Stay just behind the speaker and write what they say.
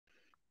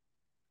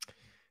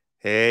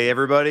Hey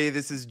everybody,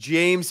 this is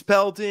James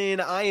Pelton.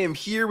 I am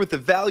here with a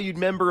valued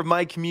member of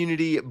my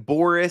community,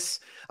 Boris.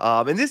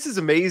 And this is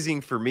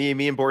amazing for me.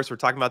 Me and Boris were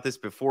talking about this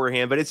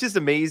beforehand, but it's just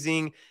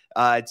amazing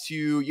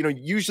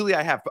usually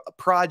I have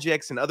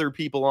projects and other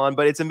people on,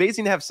 but it's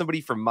amazing to have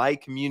somebody from my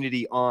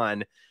community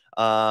on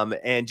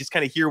and just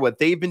kind of hear what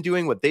they've been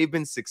doing, what they've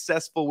been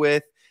successful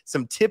with,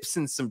 some tips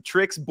and some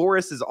tricks.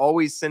 Boris is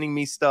always sending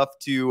me stuff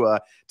to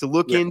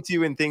look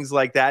into and things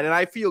like that. And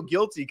I feel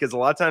guilty because a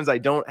lot of times I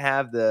don't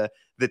have the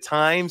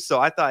time. So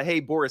I thought, hey,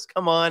 Boris,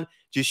 come on,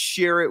 just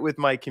share it with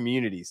my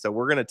community. So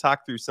we're going to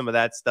talk through some of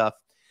that stuff.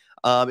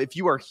 If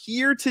you are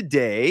here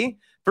today,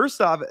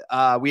 first off,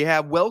 we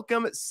have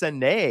welcome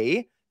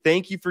Sane.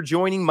 Thank you for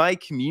joining my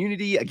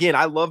community. Again,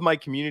 I love my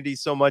community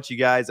so much, you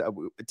guys.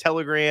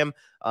 Telegram,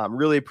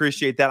 really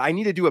appreciate that. I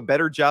need to do a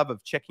better job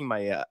of checking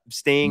my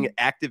staying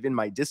active in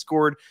my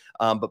Discord.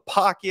 But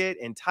Pocket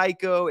and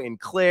Tycho and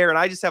Claire, and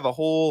I just have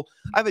I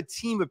have a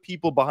team of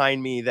people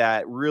behind me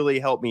that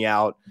really help me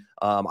out.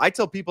 I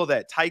tell people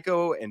that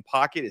Tycho and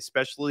Pocket,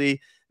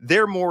 especially,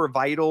 they're more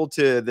vital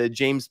to the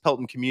James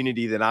Pelton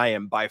community than I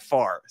am by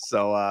far.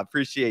 So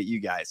appreciate you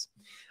guys.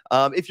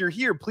 If you're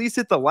here, please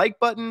hit the like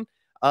button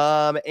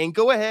and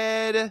go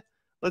ahead.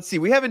 Let's see.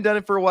 We haven't done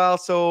it for a while.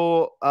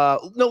 So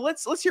no,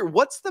 let's hear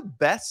what's the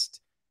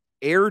best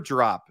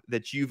airdrop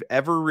that you've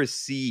ever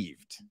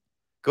received.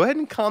 Go ahead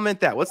and comment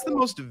that. What's the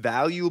most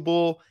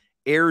valuable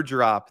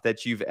airdrop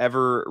that you've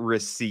ever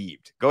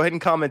received? Go ahead and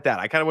comment that.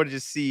 I kind of want to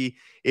just see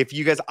if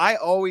you guys, I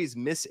always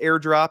miss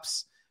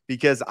airdrops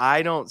because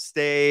I don't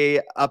stay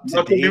up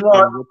to date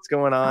on what's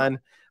going on.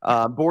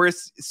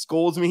 Boris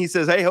scolds me. He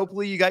says, hey,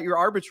 hopefully you got your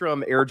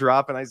Arbitrum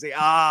airdrop. And I say,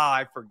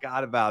 I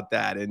forgot about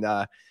that. And,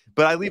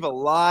 but I leave a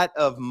lot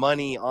of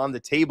money on the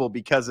table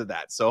because of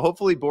that. So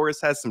hopefully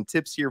Boris has some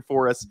tips here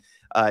for us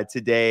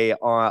today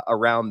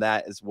around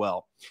that as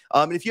well.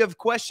 And if you have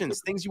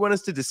questions, things you want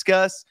us to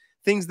discuss,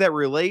 things that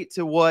relate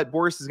to what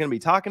Boris is going to be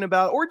talking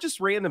about, or just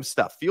random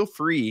stuff, feel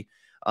free.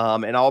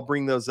 And I'll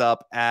bring those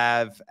up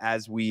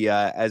as we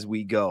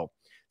go.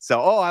 So,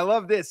 I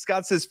love this.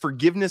 Scott says,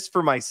 forgiveness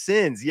for my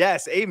sins.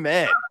 Yes,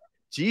 amen.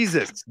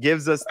 Jesus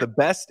gives us the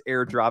best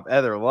airdrop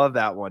ever. Love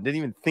that one. Didn't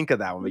even think of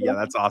that one, but yeah,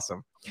 that's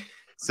awesome.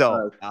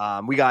 So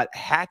we got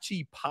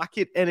Hatchy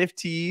Pocket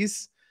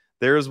NFTs.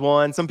 There's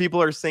one. Some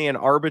people are saying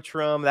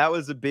Arbitrum. That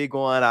was a big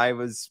one.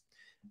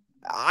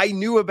 I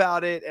knew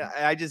about it.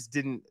 I just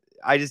didn't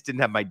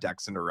have my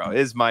ducks in a row. It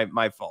is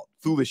my fault.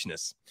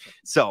 Foolishness.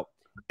 So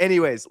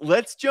anyways,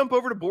 let's jump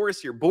over to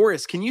Boris here.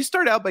 Boris, can you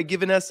start out by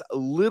giving us a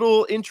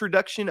little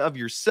introduction of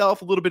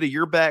yourself, a little bit of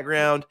your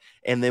background,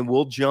 and then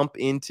we'll jump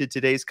into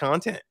today's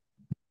content.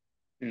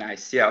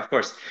 Nice. Yeah, of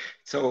course.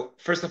 So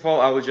first of all,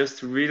 I would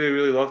just really,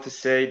 really love to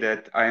say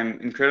that I am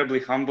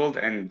incredibly humbled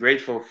and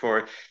grateful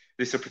for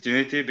this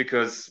opportunity,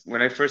 because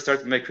when I first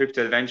started my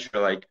crypto adventure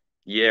like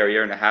a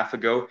year and a half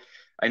ago,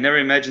 I never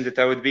imagined that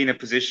I would be in a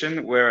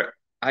position where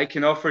I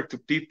can offer to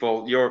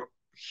people, your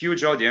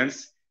huge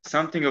audience,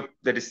 something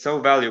that is so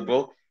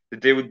valuable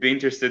that they would be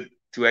interested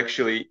to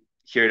actually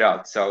hear it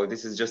out. So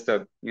this is just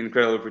an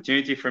incredible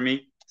opportunity for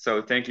me.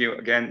 So thank you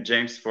again,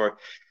 James, for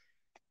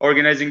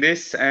organizing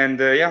this and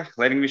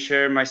letting me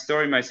share my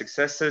story, my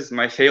successes,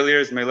 my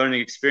failures, my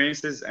learning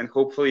experiences. And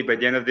hopefully by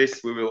the end of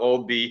this, we will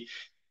all be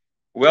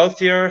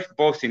wealthier,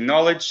 both in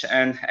knowledge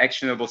and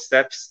actionable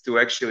steps to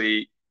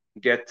actually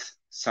get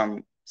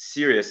some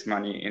serious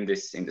money in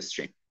this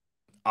industry.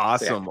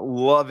 Awesome. So, yeah.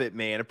 Love it,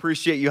 man.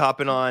 Appreciate you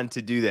hopping on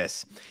to do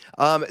this.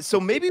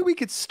 So maybe we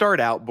could start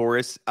out,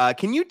 Boris.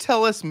 Can you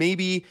tell us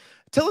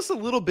a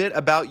little bit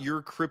about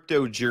your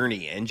crypto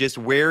journey and just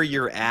where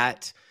you're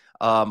at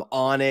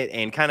on it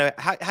and kind of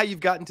how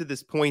you've gotten to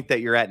this point that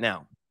you're at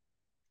now?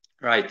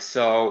 Right.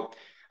 So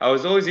I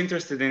was always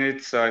interested in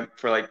it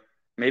for like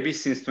maybe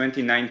since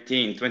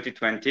 2019,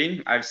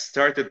 2020, I've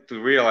started to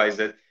realize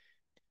that,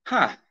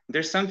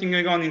 there's something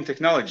going on in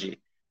technology.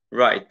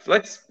 Right.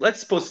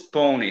 Let's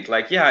postpone it.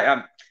 Like,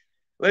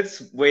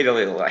 let's wait a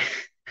little.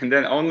 And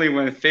then only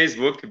when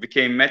Facebook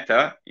became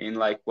Meta in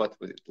like, what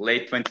was it,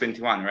 late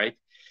 2021, right?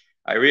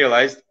 I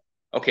realized,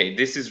 okay,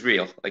 this is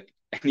real. Like,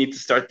 I need to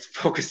start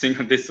focusing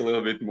on this a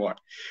little bit more.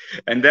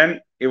 And then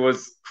it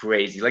was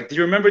crazy. Like, do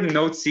you remember the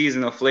note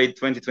season of late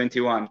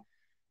 2021?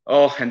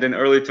 Oh, and then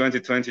early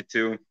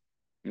 2022.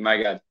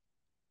 My God.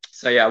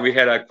 So yeah, we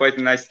had quite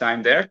a nice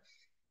time there.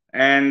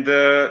 And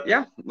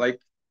like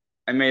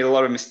I made a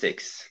lot of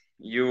mistakes.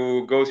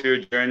 You go through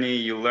your journey,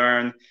 you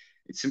learn.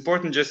 It's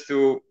important just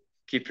to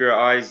keep your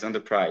eyes on the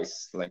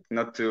prize, like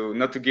not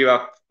to give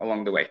up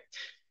along the way.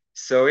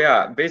 So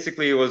yeah,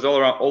 basically it was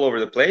all over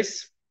the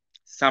place.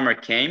 Summer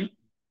came,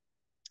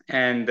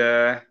 and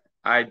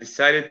I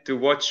decided to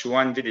watch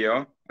one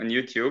video on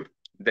YouTube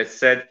that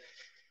said,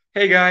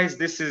 "Hey guys,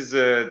 these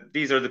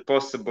are the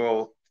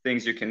possible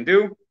things you can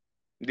do.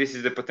 This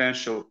is the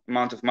potential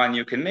amount of money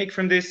you can make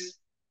from this."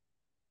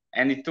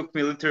 And it took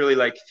me literally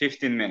like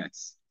 15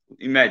 minutes.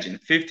 Imagine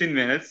 15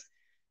 minutes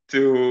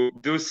to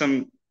do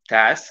some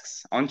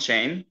tasks on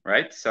chain,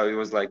 right? So it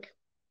was like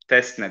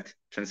testnet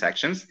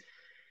transactions.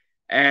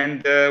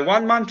 And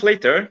 1 month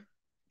later,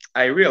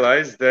 I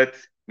realized that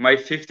my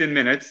 15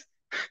 minutes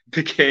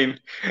became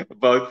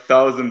about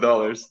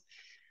 $1,000.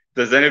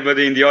 Does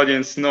anybody in the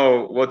audience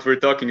know what we're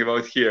talking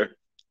about here?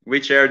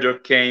 Which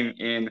airdrop came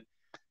in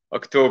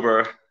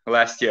October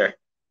last year?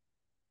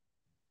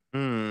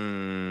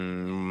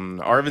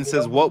 Arvin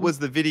says, what was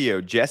the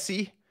video?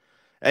 Jesse?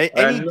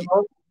 Any?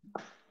 No,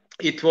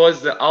 it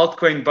was the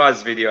altcoin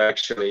buzz video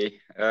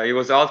actually. It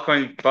was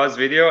altcoin buzz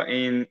video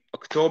in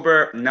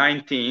October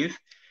 19th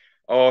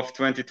of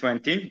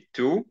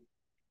 2022.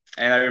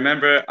 And I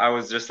remember I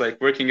was just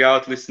like working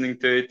out, listening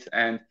to it,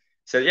 and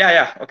said,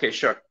 yeah, okay,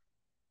 sure.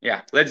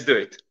 Yeah, let's do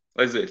it.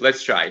 Let's do it.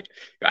 Let's try it.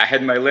 I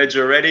had my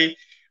ledger ready.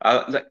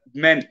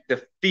 Man,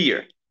 the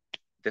fear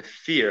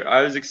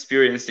I was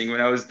experiencing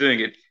when I was doing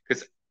it,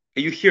 because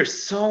you hear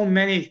so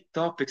many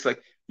topics,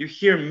 like you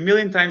hear a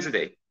million times a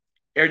day,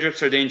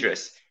 airdrops are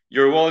dangerous.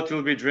 Your wallet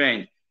will be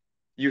drained.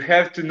 You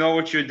have to know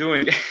what you're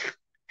doing.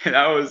 And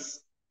I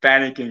was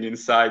panicking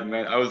inside,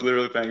 man. I was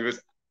literally panicking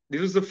because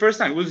this was the first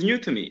time. It was new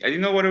to me. I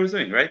didn't know what I was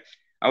doing, right?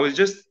 I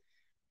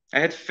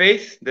had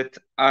faith that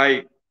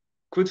I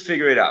could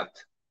figure it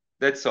out.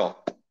 That's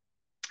all.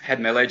 I had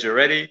my ledger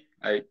ready.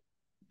 I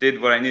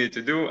did what I needed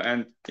to do,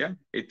 and yeah,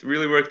 it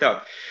really worked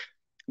out.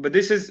 But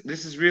this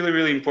is really,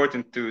 really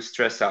important to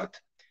stress out.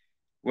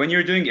 When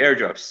you're doing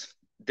airdrops,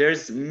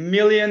 there's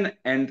 1,100,000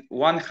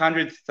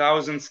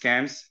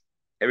 scams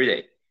every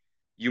day.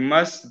 You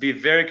must be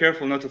very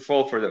careful not to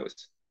fall for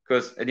those,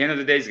 because at the end of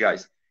the day,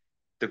 guys,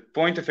 the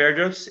point of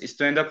airdrops is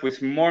to end up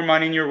with more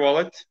money in your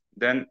wallet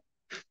than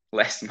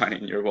less money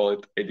in your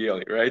wallet,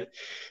 ideally, right?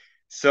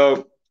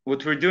 So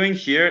what we're doing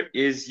here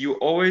is you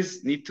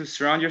always need to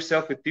surround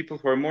yourself with people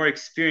who are more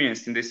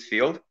experienced in this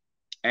field.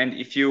 And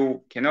if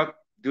you cannot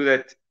do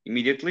that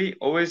immediately,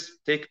 always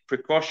take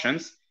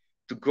precautions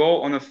to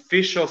go on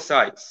official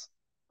sites,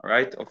 all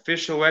right?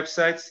 Official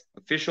websites,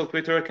 official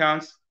Twitter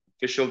accounts,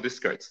 official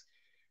Discords.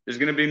 There's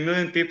going to be a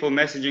million people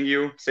messaging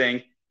you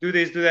saying, do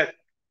this, do that.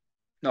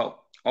 No,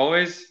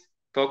 always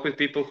talk with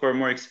people who are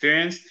more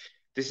experienced.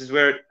 This is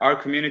where our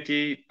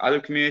community,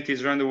 other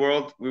communities around the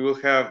world, we will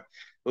have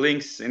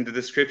links in the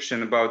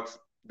description about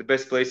the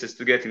best places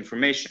to get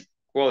information,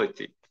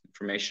 quality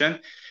information,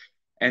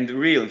 and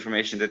real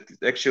information that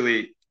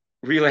actually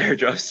real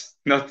airdrops,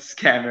 not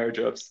scam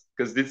airdrops,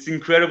 because it's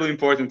incredibly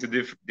important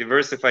to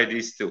diversify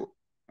these two.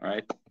 All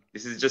right.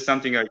 This is just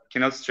something I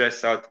cannot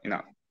stress out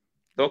enough.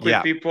 Talk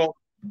with people,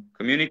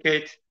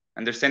 communicate,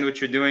 understand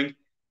what you're doing,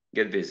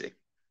 get busy.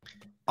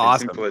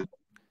 Awesome.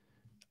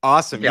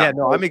 Awesome. Yeah,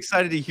 no, I'm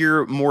excited to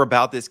hear more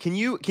about this. Can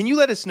you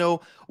let us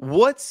know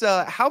what's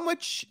how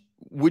much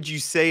would you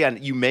say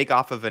you make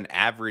off of an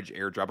average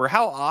airdrop, or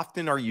how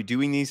often are you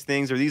doing these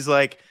things? Are these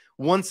like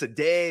once a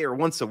day or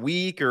once a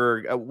week,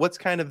 or what's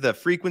kind of the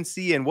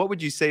frequency, and what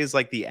would you say is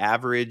like the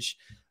average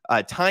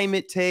time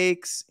it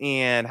takes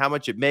and how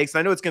much it makes?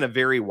 I know it's going to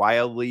vary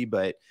wildly,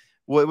 but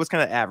what's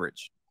kind of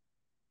average?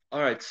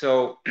 All right.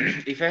 So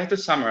if I had to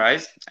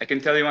summarize, I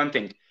can tell you one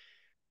thing.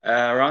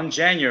 Around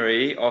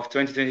January of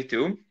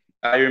 2022,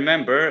 I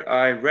remember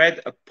I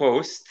read a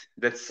post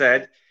that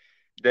said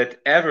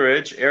that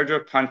average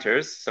airdrop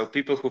hunters, so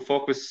people who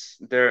focus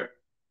their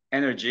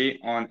energy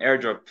on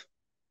airdrop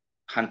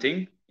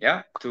hunting,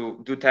 yeah,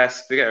 to do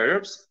tasks to get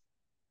airdrops,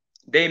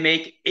 they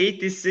make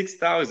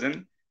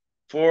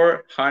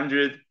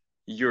 86,400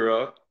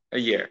 euro a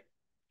year,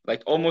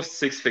 like almost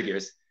six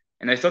figures.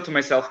 And I thought to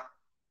myself,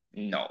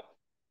 no,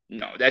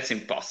 that's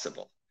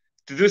impossible.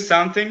 To do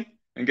something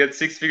and get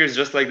six figures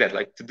just like that,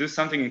 like to do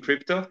something in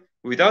crypto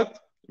without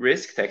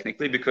risk,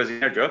 technically, because in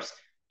airdrops,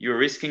 you're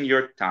risking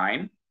your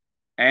time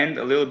and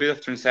a little bit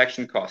of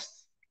transaction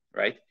costs,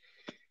 right?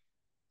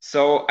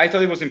 So I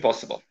thought it was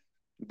impossible.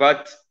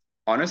 But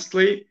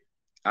honestly,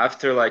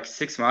 after like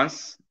 6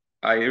 months,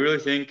 I really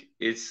think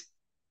it's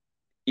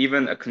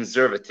even a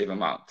conservative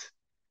amount.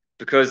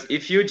 Because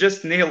if you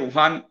just nail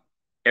one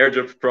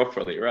airdrop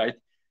properly, right,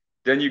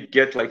 then you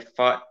get like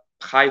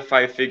high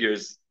five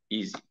figures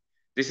easy.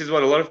 This is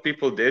what a lot of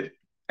people did,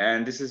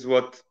 and this is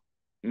what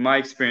my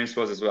experience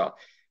was as well.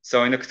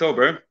 So in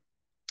October,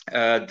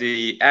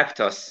 the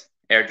Aptos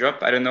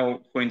airdrop, I don't know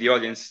who in the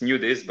audience knew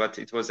this, but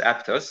it was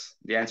Aptos,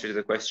 the answer to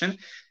the question.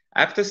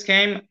 Aptos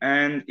came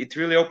and it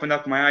really opened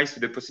up my eyes to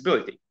the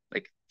possibility.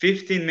 Like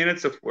 15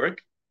 minutes of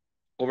work,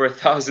 over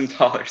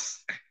 $1,000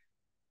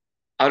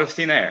 out of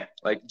thin air.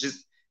 Like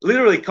just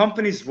literally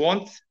companies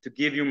want to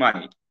give you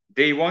money.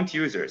 They want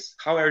users.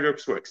 How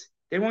airdrops works.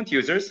 They want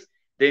users.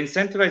 They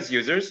incentivize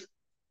users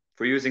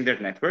for using their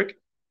network.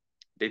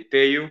 They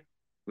pay you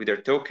with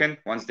their token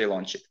once they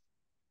launch it.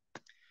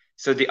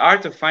 So the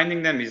art of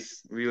finding them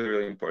is really,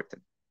 really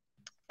important.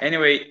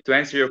 Anyway, to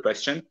answer your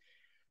question,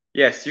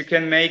 yes, you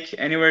can make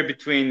anywhere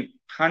between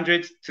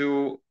 100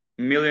 to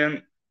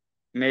million,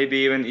 maybe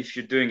even if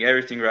you're doing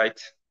everything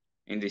right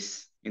in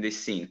this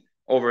scene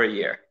over a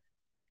year.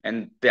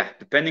 And yeah,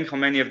 depending how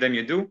many of them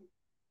you do,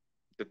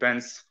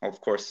 depends, of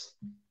course,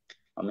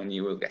 how many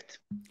you will get.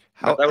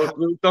 But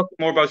we'll talk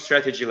more about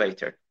strategy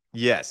later.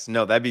 Yes,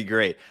 no, that'd be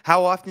great.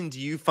 How often do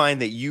you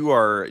find that you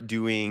are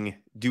doing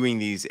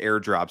these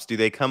airdrops? Do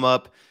they come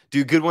up?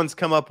 Do good ones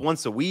come up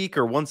once a week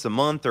or once a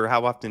month, or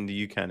how often do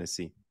you kind of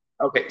see?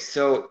 Okay,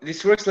 so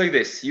this works like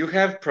this. You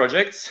have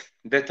projects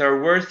that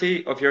are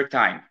worthy of your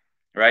time,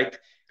 right?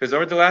 Because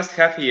over the last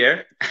half a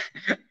year,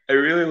 I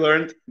really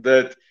learned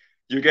that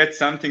you get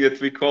something that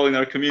we call in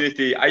our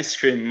community ice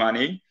cream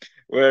money,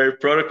 where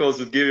protocols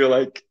would give you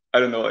like, I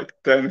don't know, like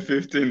 $10,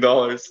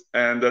 $15.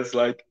 And that's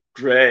like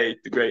great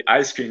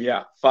ice cream.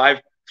 Yeah,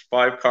 five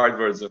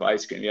cardboards of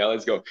ice cream. Yeah,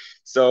 let's go.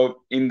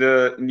 So in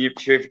the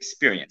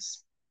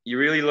experience, you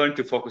really learn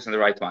to focus on the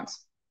right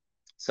ones.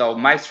 So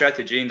my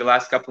strategy in the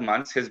last couple of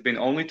months has been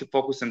only to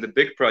focus on the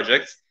big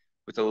projects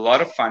with a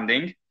lot of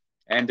funding.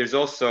 And there's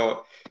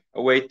also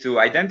a way to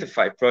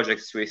identify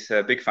projects with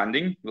big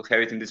funding. We'll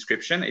have it in the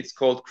description. It's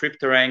called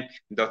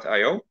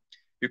cryptorank.io.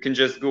 You can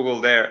just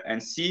Google there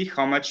and see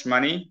how much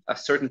money a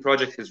certain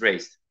project has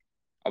raised.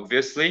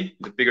 Obviously,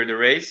 the bigger the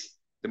raise,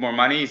 the more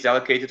money is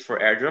allocated for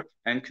airdrop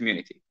and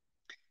community.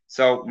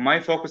 So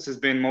my focus has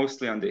been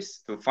mostly on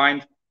this, to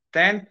find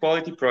 10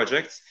 quality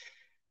projects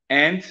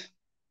and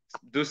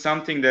do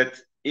something that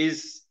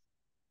is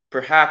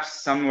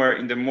perhaps somewhere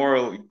in the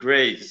moral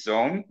gray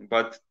zone.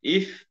 But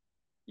if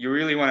you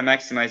really want to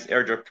maximize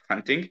airdrop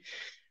hunting,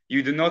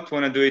 you do not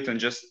want to do it on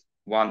just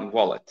one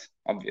wallet,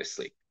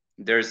 obviously.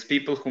 There's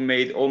people who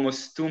made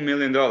almost $2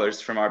 million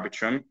from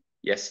Arbitrum.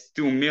 Yes,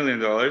 $2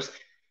 million,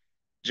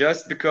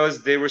 just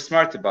because they were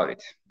smart about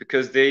it,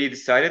 because they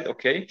decided,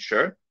 okay,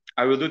 sure,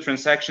 I will do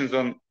transactions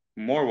on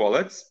more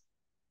wallets.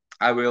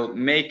 I will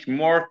make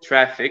more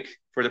traffic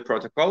for the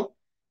protocol,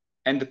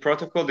 and the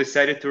protocol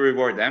decided to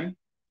reward them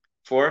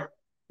for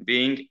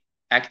being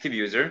active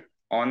user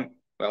on,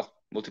 well,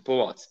 multiple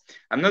wallets.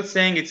 I'm not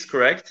saying it's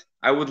correct.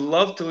 I would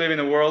love to live in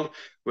a world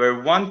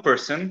where one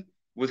person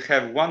would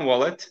have one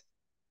wallet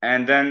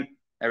and then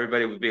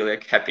everybody would be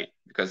like happy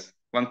because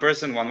one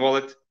person, one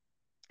wallet,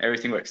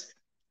 everything works.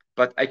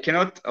 But I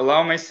cannot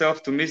allow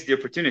myself to miss the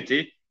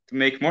opportunity to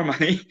make more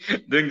money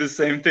doing the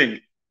same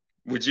thing.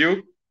 Would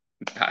you?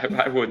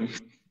 I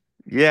wouldn't.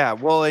 Yeah,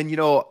 well, and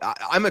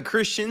I'm a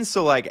Christian,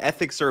 so like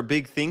ethics are a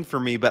big thing for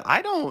me, but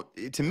I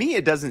don't, to me,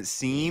 it doesn't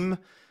seem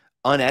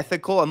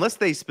unethical unless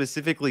they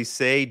specifically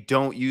say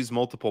don't use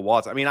multiple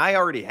wallets. I mean, I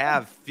already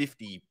have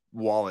 50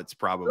 wallets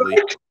probably.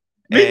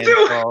 Me And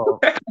too. so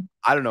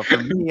I don't know. For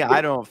me,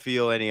 I don't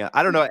feel any,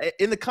 I don't know.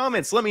 In the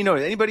comments, let me know.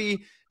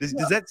 Anybody, does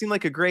that seem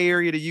like a gray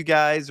area to you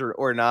guys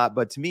or not?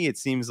 But to me, it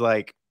seems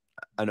like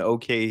an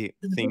okay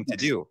thing to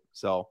do.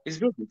 So It's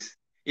business.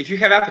 If you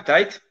have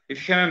appetite,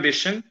 if you have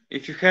ambition,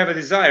 if you have a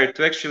desire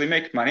to actually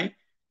make money,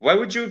 why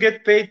would you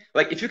get paid?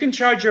 Like if you can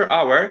charge your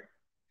hour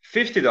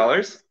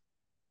 $50,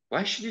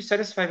 why should you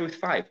satisfy with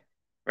five?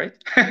 Right?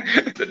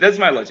 That's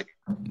my logic.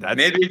 that's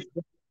Maybe it's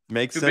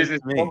makes too sense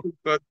business to me. focused,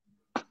 but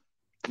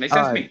it makes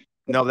sense to me.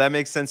 No, that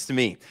makes sense to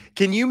me.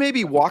 Can you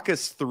maybe walk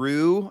us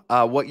through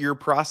what your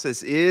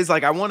process is?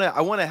 Like, I want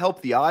to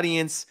help the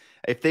audience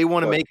if they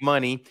want to Sure. make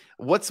money.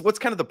 What's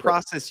kind of the Sure.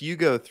 process you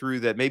go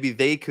through that maybe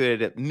they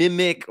could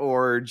mimic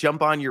or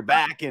jump on your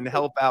back and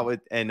help out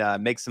with and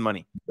make some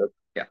money?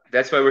 Yeah,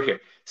 that's why we're here.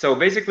 So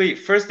basically,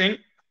 first thing,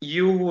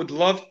 you would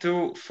love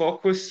to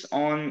focus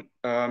on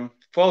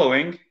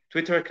following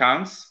Twitter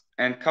accounts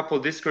and couple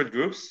Discord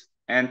groups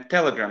and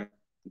Telegram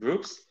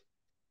groups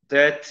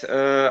that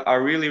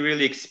are really,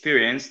 really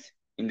experienced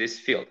in this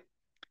field.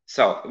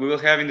 So we will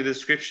have in the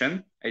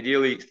description,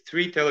 ideally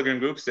 3 Telegram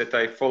groups that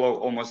I follow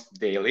almost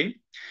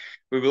daily.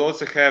 We will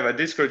also have a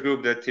Discord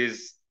group that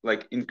is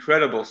like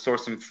incredible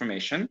source of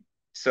information.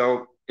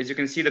 So as you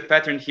can see, the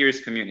pattern here is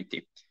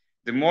community.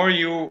 The more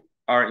you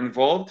are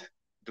involved,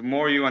 the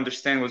more you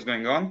understand what's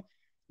going on,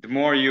 the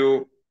more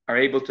you are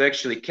able to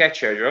actually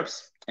catch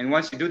airdrops. And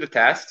once you do the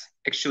tasks,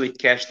 actually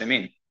cash them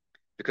in.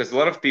 Because a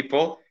lot of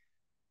people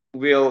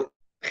will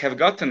have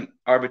gotten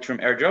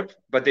Arbitrum airdrop,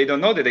 but they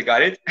don't know that they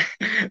got it.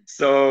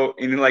 So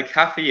in like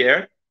half a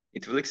year,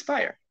 it will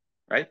expire,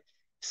 right?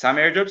 Some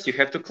airdrops you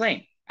have to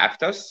claim.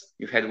 Aptos,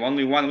 you had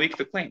only 1 week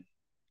to claim.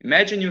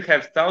 Imagine you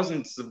have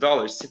thousands of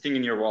dollars sitting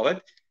in your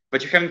wallet,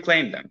 but you haven't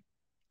claimed them.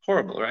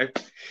 Horrible, right?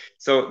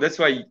 So that's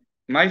why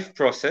my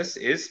process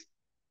is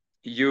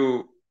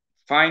you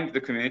find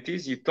the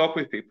communities, you talk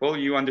with people,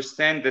 you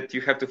understand that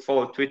you have to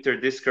follow Twitter,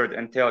 Discord,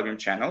 and Telegram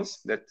channels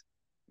that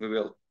we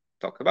will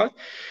talk about,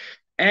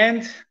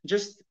 and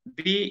just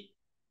be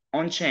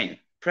on chain.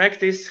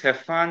 Practice, have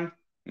fun,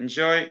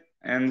 enjoy,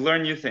 and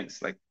learn new things.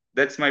 Like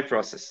that's my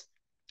process.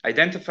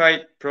 Identify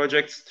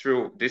projects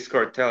through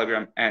Discord,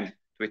 Telegram, and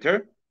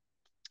Twitter,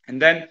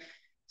 and then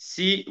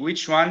see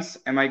which ones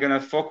am I gonna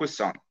focus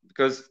on,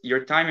 because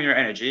your time and your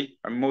energy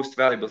are most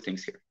valuable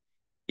things here.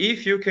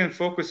 If you can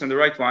focus on the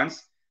right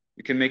ones,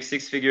 you can make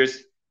 6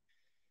 figures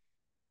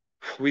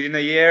within a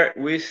year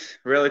with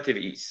relative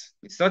ease.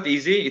 It's not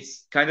easy.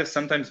 It's kind of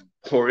sometimes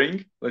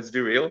boring, let's be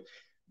real,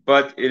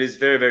 but it is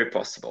very, very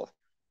possible.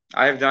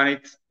 I have done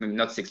it,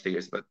 not 6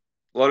 figures, but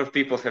a lot of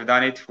people have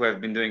done it who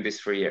have been doing this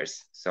for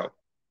years. So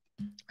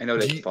I know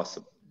that Do it's you,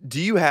 possible. Do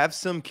you have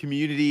some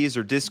communities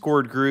or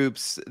Discord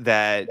groups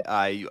that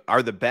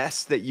are the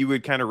best that you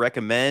would kind of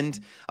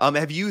recommend?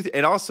 Have you,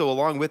 and also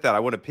along with that, I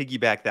want to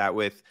piggyback that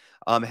with,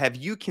 have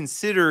you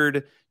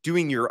considered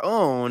doing your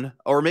own,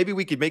 or maybe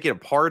we could make it a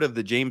part of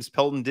the James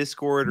Pelton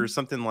Discord or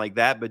something like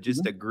that, but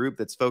just a group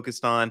that's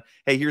focused on,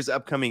 hey, here's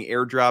upcoming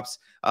airdrops.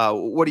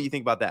 What do you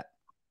think about that?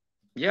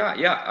 Yeah,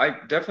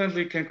 I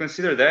definitely can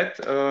consider that.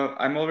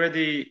 I'm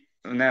already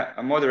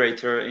a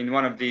moderator in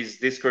one of these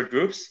Discord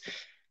groups.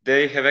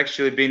 They have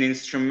actually been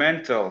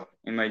instrumental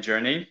in my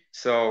journey.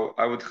 So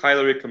I would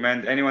highly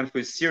recommend anyone who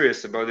is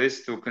serious about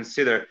this to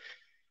consider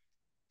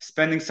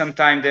spending some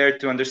time there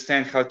to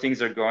understand how things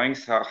are going,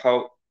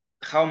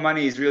 how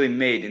money is really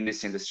made in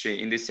this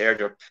industry, in this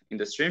airdrop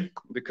industry,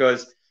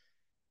 because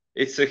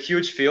it's a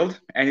huge field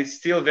and it's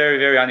still very,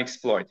 very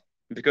unexplored.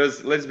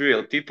 Because let's be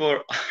real,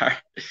 people are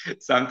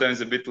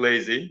sometimes a bit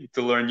lazy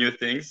to learn new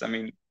things. I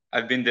mean,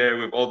 I've been there,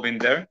 we've all been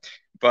there.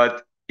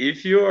 But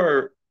if you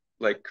are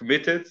like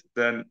committed,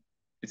 then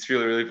it's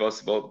really, really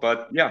possible.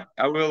 But yeah,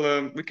 I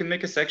will. We can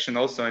make a section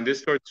also in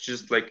Discord to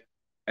just like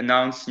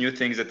announce new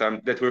things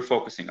that we're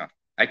focusing on.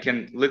 I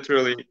can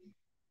literally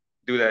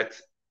do that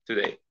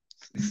today.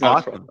 It's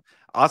not a problem. Awesome.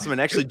 Awesome.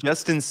 And actually,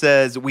 Justin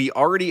says we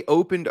already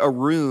opened a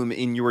room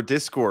in your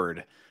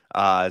Discord.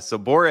 So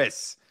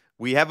Boris,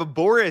 we have a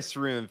Boris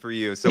room for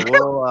you. So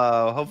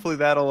we'll hopefully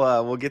that'll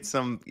we'll get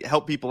some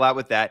help people out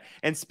with that.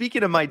 And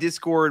speaking of my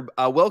Discord,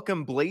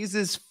 welcome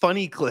Blaze's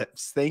Funny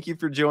Clips. Thank you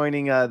for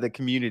joining the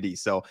community.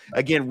 So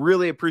again,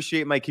 really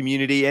appreciate my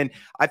community. And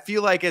I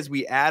feel like as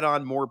we add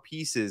on more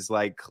pieces,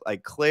 like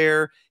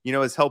Claire, you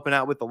know, is helping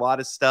out with a lot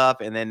of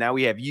stuff, and then now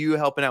we have you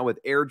helping out with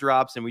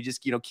airdrops, and we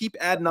just, you know, keep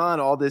adding on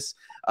all this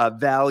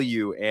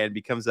value, and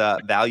becomes a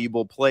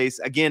valuable place.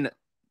 Again,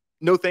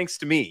 no thanks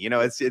to me. You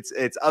know,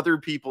 it's other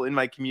people in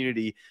my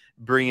community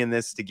bringing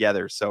this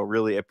together. So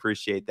really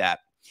appreciate that.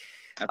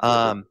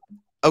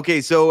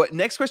 Okay, so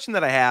next question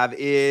that I have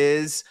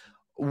is,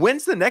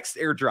 when's the next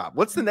airdrop?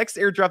 What's the next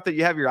airdrop that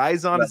you have your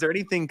eyes on? Is there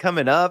anything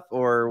coming up,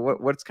 or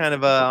what's kind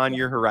of on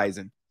your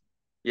horizon?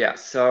 Yeah,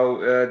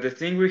 so the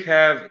thing we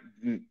have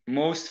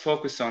most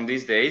focus on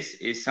these days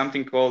is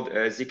something called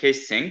ZK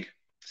Sync.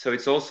 So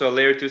it's also a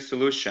layer 2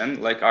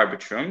 solution like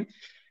Arbitrum.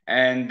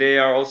 And they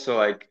are also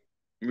like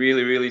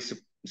really, really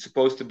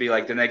supposed to be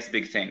like the next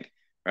big thing,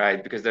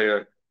 right? Because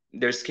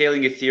they're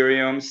scaling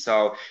Ethereum.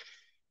 So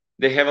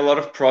they have a lot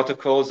of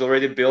protocols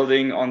already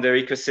building on their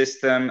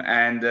ecosystem.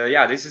 And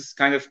yeah, this is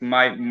kind of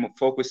my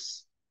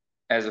focus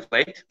as of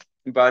late.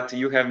 But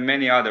you have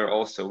many other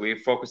also. We're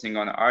focusing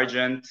on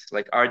Argent,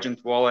 like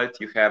Argent Wallet.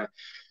 You have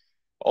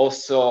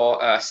also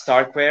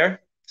Starkware.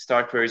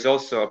 Starkware is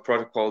also a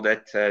protocol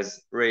that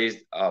has raised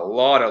a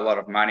lot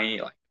of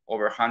money, like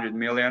over 100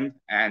 million.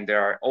 And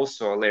there are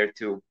also a layer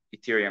 2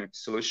 Ethereum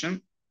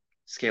solution,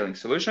 scaling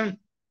solution.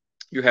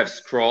 You have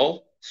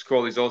Scroll.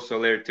 Scroll is also a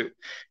layer 2.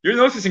 You're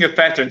noticing a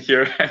pattern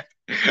here.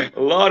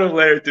 A lot of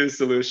layer 2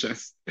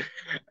 solutions.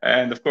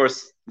 And of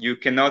course, you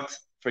cannot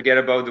forget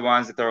about the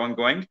ones that are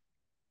ongoing.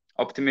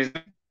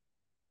 Optimism.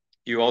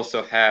 You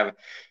also have a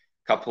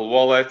couple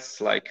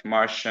wallets like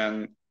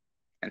Martian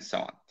and so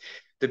on.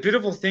 The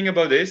beautiful thing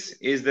about this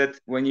is that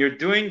when you're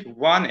doing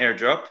one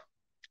airdrop,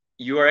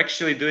 you are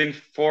actually doing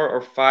 4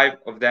 or 5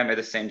 of them at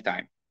the same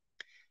time.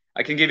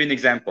 I can give you an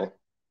example.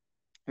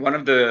 One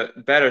of the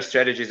better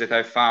strategies that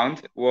I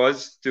found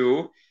was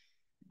to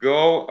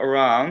go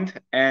around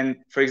and,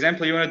 for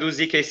example, you want to do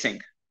ZK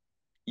Sync.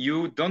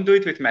 You don't do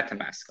it with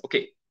MetaMask.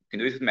 Okay, you can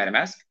do it with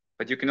MetaMask,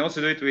 but you can also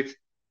do it with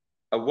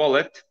a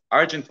wallet,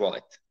 Argent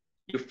Wallet.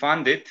 You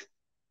fund it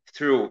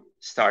through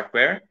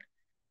Starkware.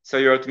 So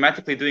you're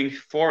automatically doing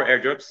 4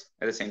 airdrops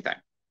at the same time.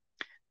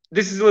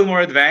 This is a little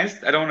more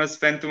advanced. I don't want to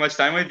spend too much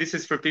time on it. This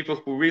is for people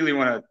who really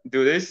want to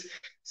do this.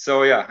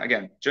 So yeah,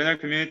 again, join our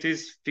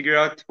communities, figure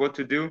out what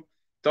to do,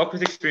 talk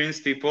with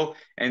experienced people,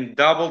 and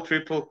double,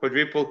 triple,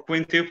 quadruple,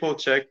 quintuple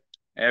check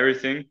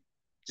everything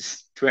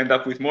just to end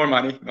up with more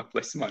money, not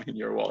less money in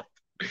your wallet.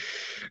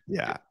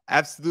 Yeah,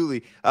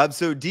 absolutely.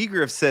 So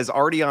Dgriff says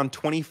already on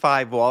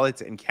 25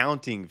 wallets and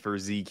counting for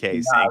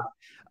ZK.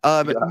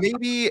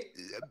 Maybe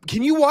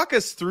can you walk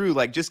us through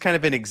like just kind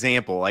of an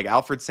example, like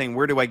Alfred saying,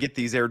 where do I get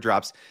these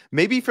airdrops?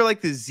 Maybe for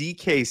like the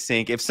ZK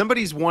Sync, if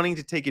somebody's wanting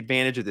to take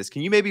advantage of this,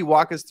 can you maybe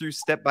walk us through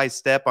step by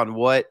step on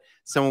what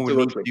someone would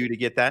need to do to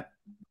get that?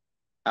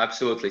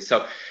 Absolutely.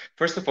 So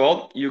first of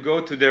all, you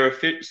go to their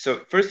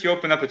so first you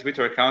open up a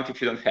Twitter account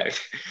if you don't have it.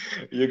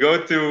 You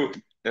go to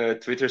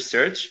Twitter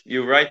search,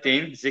 you write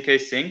in ZK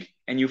Sync,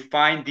 and you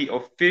find the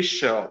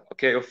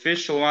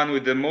official one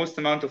with the most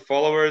amount of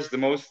followers, the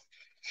most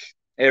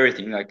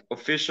everything, like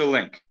official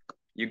link.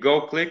 You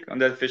go click on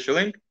that official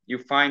link, you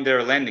find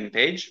their landing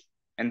page,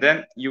 and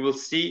then you will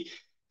see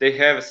they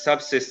have a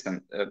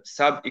subsystem,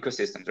 sub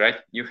ecosystems, right?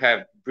 You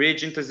have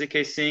bridge into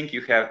ZK Sync,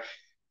 you have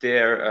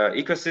their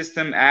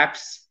ecosystem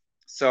apps.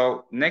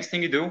 So next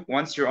thing you do,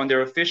 once you're on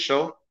their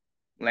official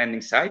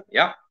landing site,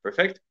 yeah,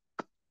 perfect.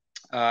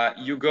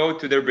 You go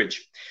to their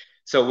bridge.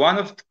 So one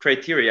of the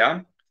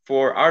criteria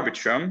for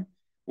Arbitrum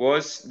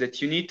was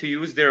that you need to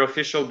use their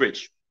official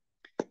bridge.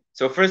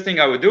 So first thing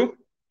I would do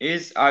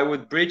is I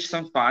would bridge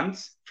some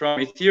funds from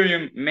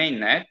Ethereum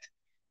mainnet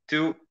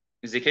to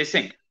ZK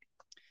Sync.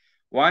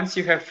 Once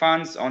you have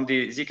funds on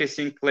the ZK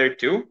Sync layer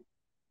 2,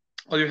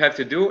 all you have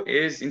to do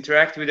is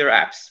interact with their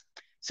apps.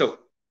 So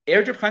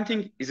airdrop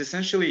hunting is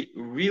essentially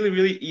really,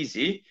 really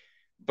easy,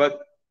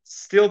 but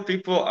still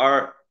people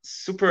are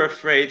super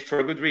afraid for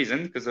a good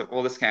reason because of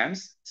all the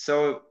scams.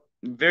 So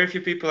very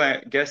few people,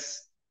 I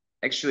guess,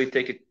 actually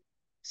take it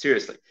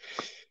seriously.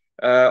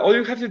 All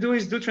you have to do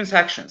is do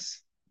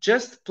transactions.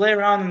 Just play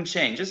around on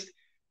chain. Just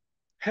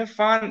have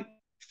fun,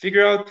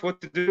 figure out what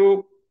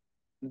to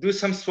do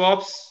some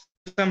swaps,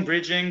 do some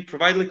bridging,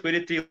 provide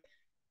liquidity,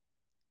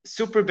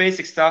 super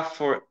basic stuff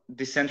for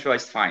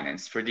decentralized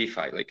finance, for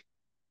DeFi. Like,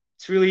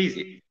 it's really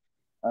easy.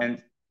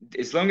 And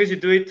as long as you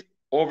do it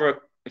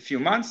over a few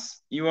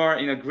months, you are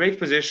in a great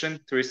position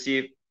to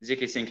receive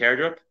ZK Sync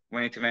airdrop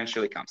when it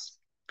eventually comes.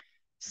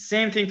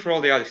 Same thing for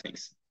all the other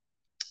things.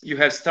 You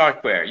have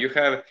Starkware, you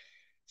have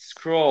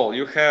Scroll,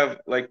 you have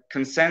like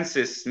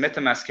Consensus,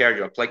 MetaMask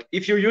airdrop. Like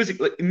if you're using,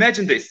 like,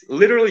 imagine this,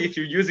 literally if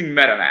you're using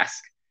MetaMask,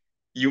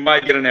 you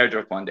might get an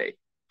airdrop one day.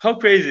 How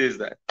crazy is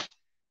that?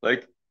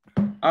 Like,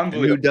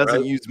 unbelievable. And who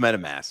doesn't right? use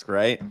MetaMask,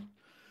 right?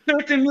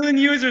 30 million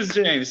users,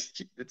 James.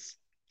 It's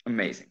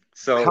amazing.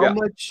 So How yeah.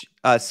 much,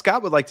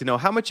 Scott would like to know,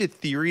 how much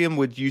Ethereum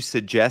would you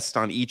suggest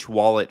on each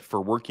wallet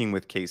for working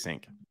with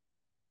Ksync?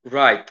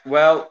 Right.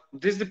 Well,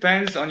 this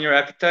depends on your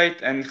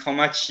appetite and how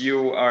much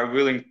you are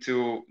willing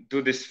to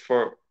do this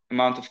for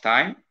amount of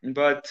time.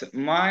 But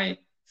my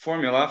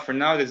formula for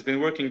now that's been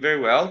working very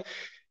well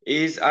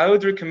is I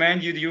would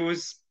recommend you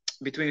use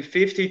between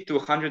 $50 to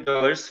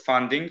 $100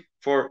 funding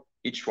for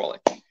each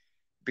wallet,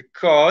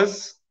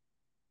 because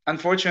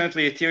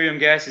unfortunately Ethereum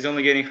gas is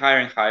only getting higher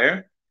and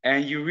higher,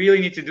 and you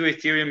really need to do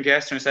Ethereum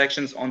gas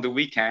transactions on the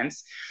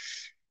weekends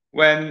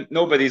when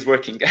nobody's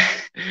working.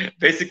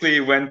 Basically,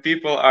 when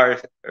people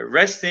are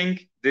resting,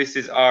 this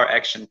is our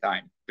action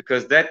time,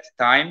 because that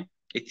time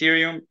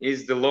Ethereum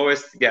is the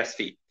lowest gas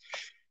fee.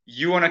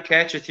 You want to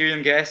catch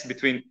Ethereum gas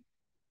between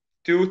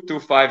 $2 to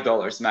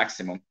 $5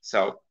 maximum.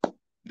 So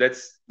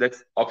that's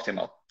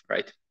optimal,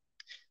 right?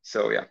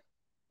 So yeah.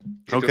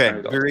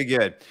 Okay, very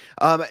good.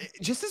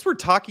 Just as we're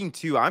talking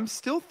too, I'm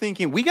still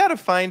thinking we got to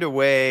find a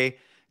way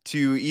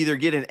to either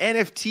get an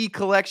NFT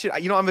collection.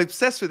 You know, I'm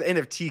obsessed with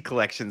NFT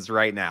collections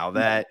right now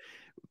that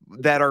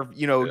are,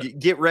 you know,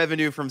 get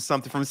revenue from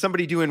something, from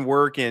somebody doing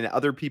work and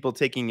other people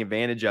taking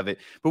advantage of it.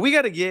 But we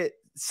got to get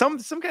some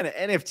kind of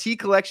NFT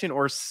collection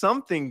or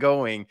something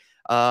going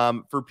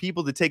for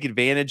people to take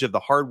advantage of the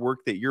hard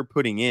work that you're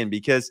putting in,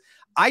 because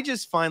I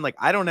just find like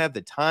I don't have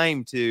the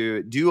time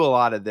to do a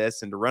lot of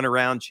this and to run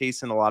around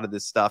chasing a lot of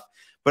this stuff.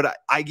 But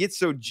I get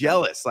so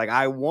jealous. Like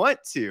I want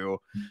to.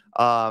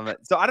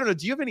 So I don't know.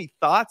 Do you have any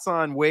thoughts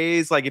on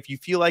ways, like if you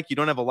feel like you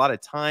don't have a lot of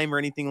time or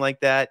anything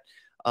like that?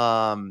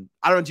 I don't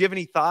know. Do you have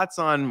any thoughts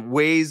on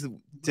ways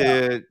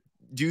to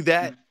do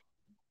that?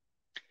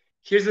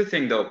 Here's the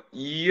thing though.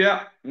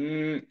 Yeah,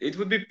 it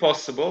would be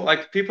possible.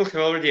 Like people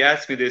have already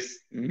asked me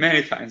this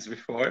many times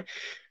before.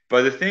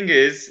 But the thing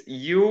is,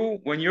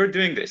 when you're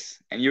doing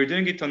this and you're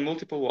doing it on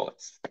multiple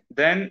wallets,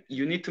 then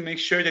you need to make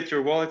sure that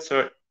your wallets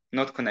are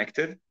not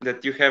connected,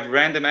 that you have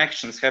random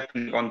actions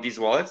happening on these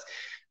wallets,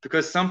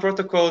 because some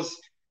protocols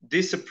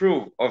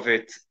disapprove of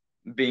it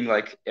being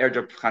like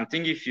airdrop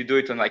hunting if you do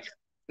it on like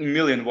a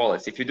million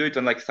wallets. If you do it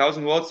on like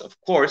 1,000 wallets, of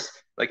course,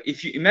 like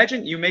if you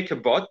imagine you make a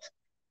bot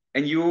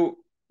and you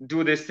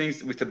do these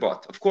things with a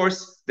bot, of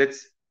course,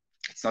 it's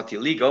not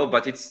illegal,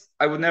 but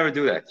I would never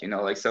do that, you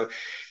know, like, so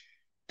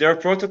there are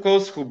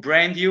protocols who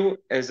brand you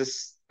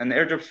as an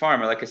airdrop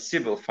farmer, like a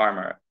Sybil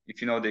farmer,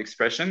 if you know the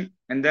expression.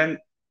 And then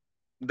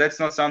that's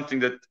not something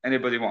that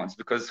anybody wants,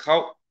 because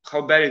how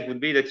bad it would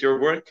be that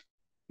your work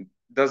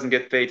doesn't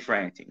get paid for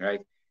anything, right?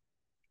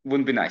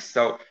 Wouldn't be nice.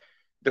 So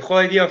the whole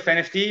idea of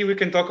NFT, we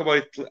can talk about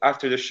it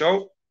after the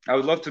show. I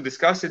would love to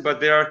discuss it, but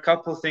there are a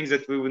couple of things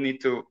that we would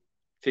need to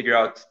figure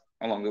out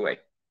along the way,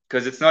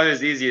 because it's not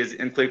as easy as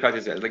in clear cut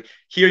as that. Like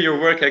here, your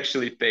work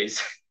actually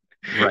pays.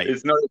 Right.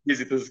 It's not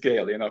easy to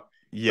scale, you know.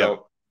 Yeah.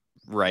 So,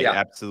 right. Yeah.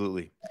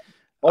 Absolutely.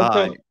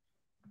 Also,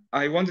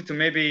 I wanted to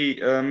maybe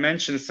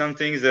mention some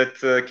things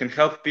that can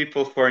help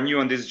people who are new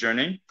on this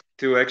journey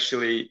to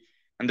actually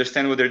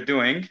understand what they're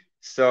doing.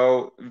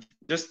 So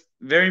just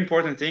very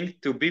important thing,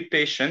 to be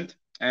patient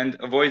and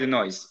avoid the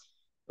noise.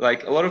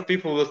 Like a lot of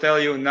people will tell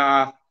you,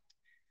 nah,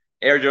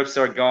 airdrops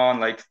are gone,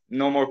 like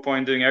no more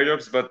point doing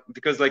airdrops. But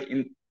because like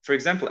for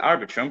example,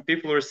 Arbitrum,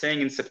 people were saying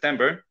in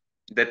September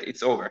that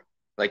it's over,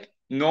 like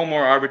no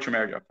more Arbitrum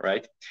airdrop,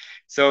 right?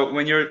 So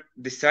when you're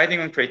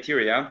deciding on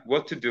criteria,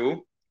 what to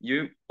do,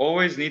 you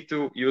always need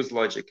to use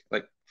logic,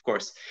 like, of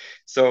course.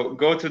 So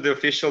go to the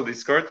official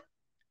Discord,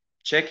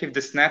 check if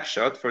the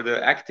snapshot for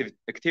the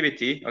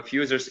activity of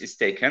users is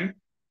taken.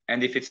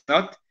 And if it's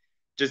not,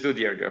 just do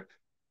the airdrop.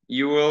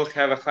 You will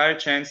have a higher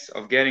chance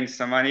of getting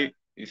some money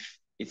if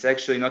it's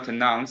actually not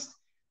announced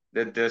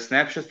that the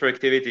snapshot for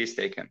activity is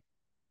taken,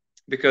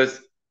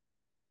 because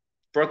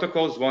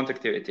protocols want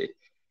activity.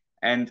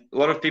 And a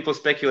lot of people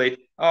speculate,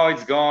 oh,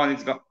 it's gone.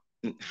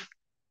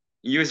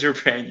 use your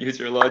brain, use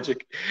your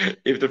logic.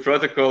 If the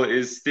protocol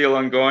is still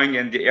ongoing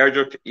and the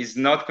airdrop is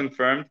not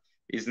confirmed,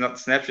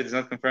 snapshot is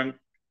not confirmed,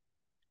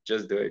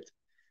 just do it.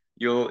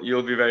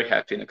 You'll be very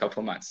happy in a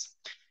couple months.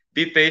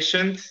 Be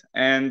patient,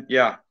 and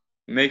yeah,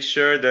 make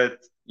sure that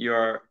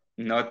you're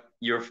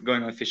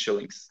going on official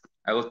links.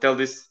 I will tell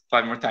this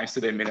 5 more times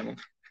today minimum.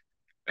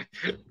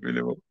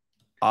 Minimum.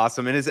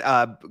 Awesome. And his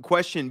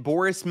question,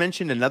 Boris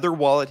mentioned another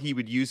wallet he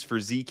would use for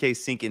ZK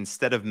Sync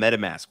instead of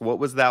MetaMask. What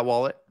was that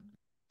wallet?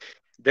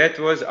 That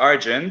was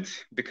Argent,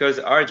 because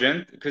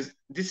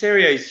this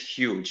area is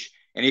huge.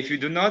 And if you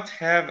do not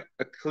have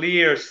a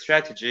clear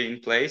strategy in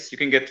place, you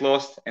can get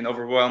lost and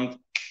overwhelmed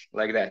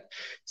like that.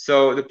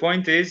 So the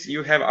point is,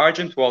 you have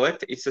Argent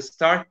wallet. It's a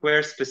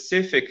Starkware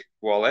specific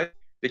wallet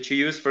that you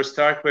use for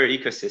Starkware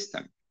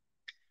ecosystem,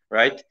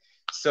 right?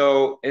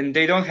 So, and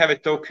they don't have a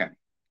token.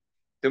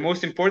 The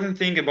most important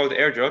thing about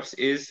airdrops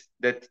is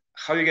that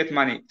how you get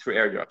money through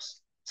airdrops.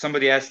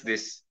 Somebody asked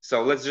this,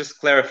 so let's just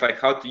clarify,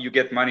 how do you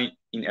get money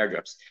in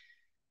airdrops?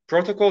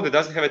 Protocol that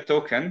doesn't have a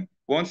token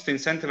wants to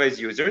incentivize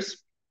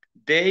users.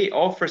 They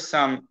offer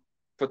some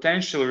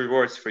potential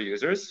rewards for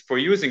users for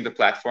using the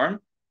platform.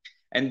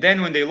 And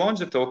then when they launch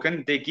the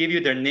token, they give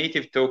you their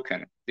native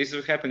token. This is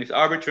what happened with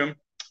Arbitrum,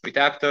 with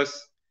Aptos,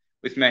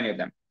 with many of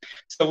them.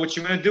 So what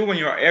you want to do when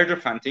you are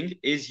airdrop hunting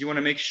is you want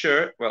to make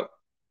sure, well,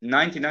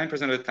 99%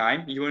 of the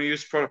time, you want to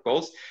use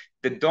protocols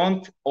that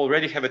don't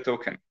already have a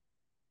token.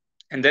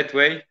 And that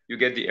way you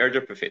get the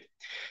airdrop of it.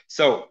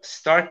 So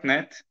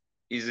StarkNet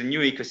is a new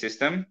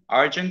ecosystem.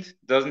 Argent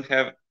doesn't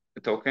have a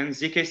token.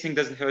 ZK Sync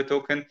doesn't have a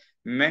token.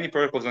 Many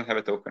protocols don't have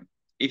a token.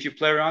 If you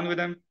play around with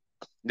them,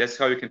 that's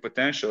how you can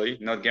potentially,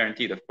 not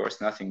guaranteed, of course,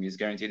 nothing is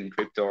guaranteed in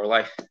crypto or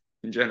life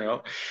in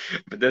general,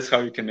 but that's how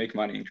you can make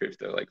money in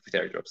crypto, like with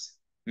airdrops.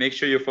 Make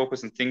sure you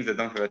focus on things that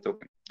don't have a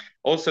token.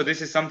 Also,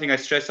 this is something I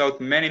stress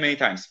out many, many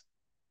times.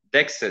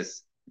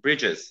 DEXs,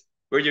 bridges,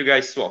 where do you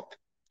guys swap?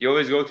 You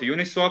always go to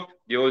Uniswap,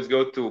 you always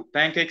go to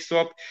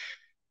PancakeSwap,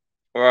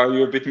 or are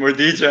you a bit more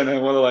degen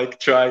and want to like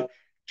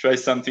try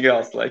something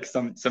else, like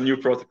some new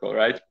protocol,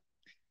 right?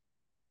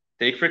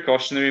 Take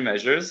precautionary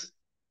measures,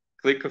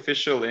 click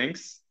official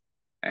links,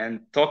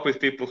 and talk with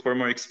people who are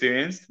more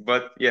experienced.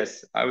 But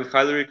yes, I would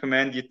highly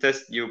recommend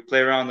you play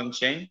around on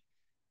chain,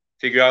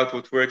 figure out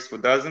what works,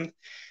 what doesn't.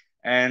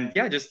 And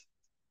yeah, just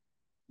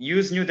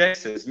use new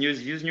DEXs,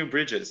 use new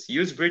bridges,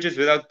 use bridges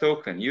without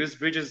token, use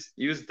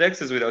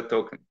DEXs without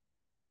token.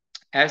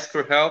 Ask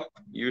for help,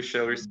 you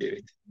shall receive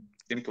it.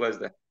 Simple as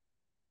that.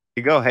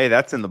 There you go. Hey,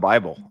 that's in the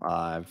Bible.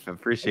 I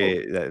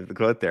appreciate the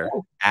quote there.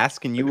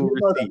 Ask and you will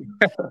receive.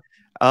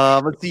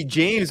 Let's see.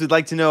 James would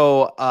like to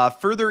know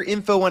further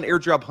info on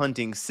airdrop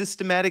hunting,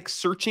 systematic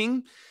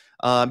searching.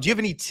 Do you have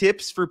any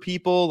tips for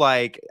people,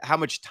 like how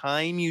much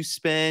time you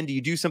spend? Do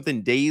you do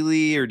something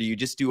daily, or do you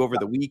just do over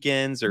the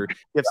weekends, or do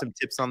you have some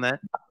tips on that?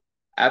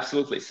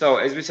 Absolutely. So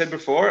as we said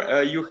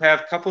before, you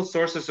have a couple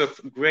sources of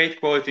great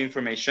quality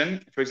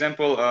information. For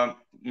example,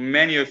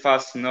 many of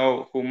us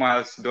know who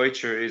Miles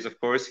Deutscher is, of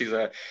course. He's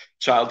a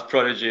child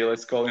prodigy,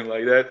 let's call him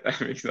like that.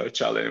 I mean, he's not a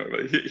child anymore,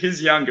 but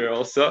he's younger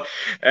also.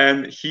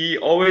 And he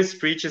always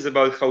preaches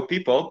about how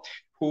people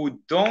who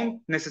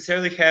don't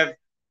necessarily have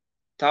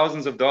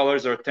thousands of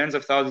dollars or tens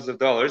of thousands of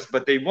dollars,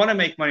 but they want to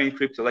make money in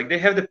crypto. Like they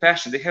have the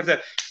passion, they have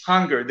the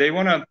hunger, they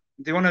want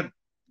to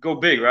go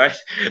big, right?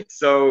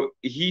 So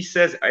he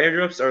says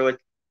airdrops are like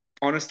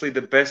honestly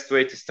the best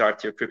way to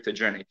start your crypto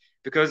journey,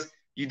 because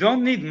you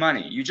don't need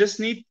money. You just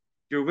need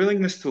your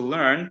willingness to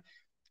learn,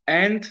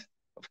 and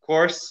of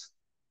course,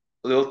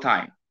 a little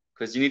time,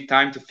 because you need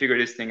time to figure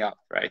this thing out,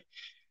 right?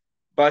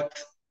 But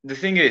the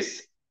thing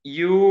is,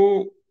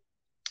 the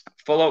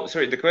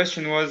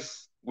question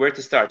was where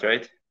to start,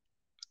 right?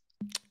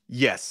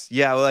 Yes.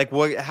 Yeah. Like,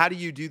 how do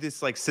you do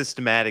this like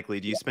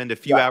systematically? Do you spend a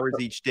few hours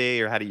each day,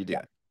 or how do you do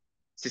it?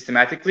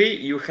 Systematically,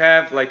 you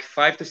have like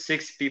 5 to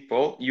 6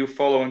 people you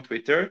follow on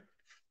Twitter,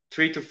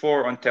 3 to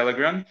 4 on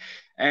Telegram,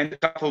 and a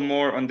couple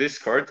more on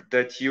Discord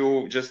that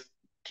you just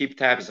keep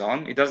tabs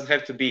on. It doesn't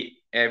have to be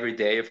every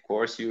day, of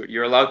course.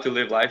 You're allowed to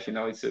live life. You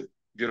know, it's a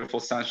beautiful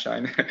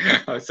sunshine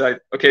outside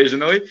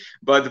occasionally.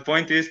 But the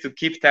point is to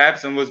keep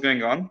tabs on what's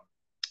going on.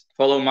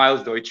 Follow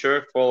Miles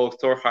Deutscher, follow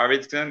Thor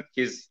Harvidsson.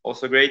 He's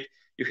also great.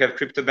 You have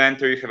Crypto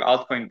Banter, you have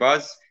Altcoin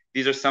Buzz.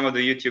 These are some of the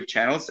YouTube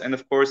channels. And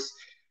of course,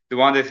 the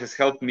one that has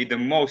helped me the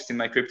most in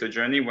my crypto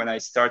journey when I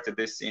started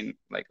this in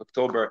like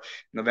October,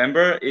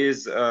 November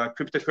is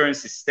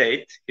Cryptocurrency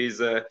State.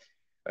 He's a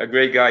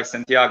great guy,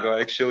 Santiago,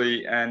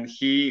 actually. And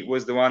he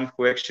was the one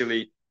who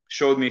actually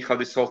showed me how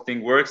this whole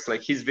thing works.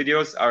 Like his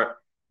videos are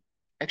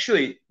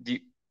actually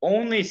the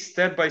only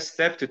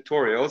step-by-step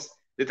tutorials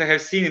that I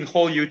have seen in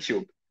whole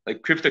YouTube,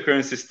 like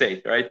Cryptocurrency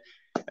State, right?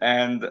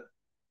 And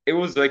it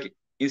was like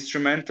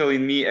instrumental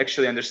in me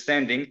actually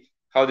understanding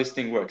how this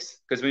thing works.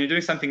 Because when you're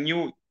doing something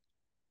new,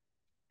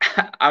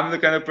 I'm the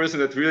kind of person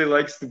that really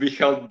likes to be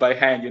held by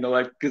hand, you know,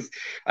 like, because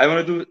I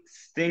want to do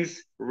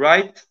things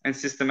right and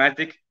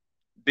systematic,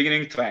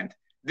 beginning to end.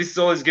 This has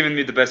always given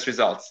me the best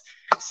results.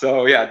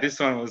 So yeah, this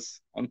one was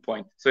on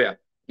point. So yeah,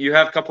 you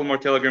have a couple more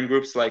Telegram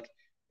groups like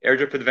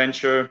Airdrop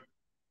Adventure,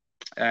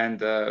 and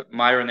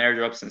Myron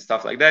airdrops and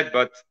stuff like that.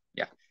 But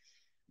yeah,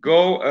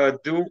 go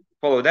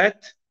follow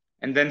that,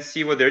 and then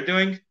see what they're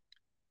doing,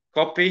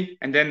 copy,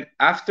 and then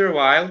after a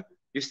while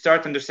you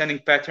start understanding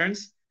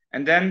patterns,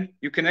 and then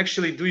you can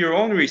actually do your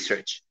own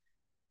research.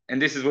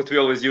 And this is what we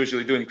always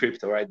usually do in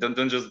crypto, right?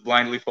 Don't just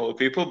blindly follow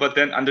people, but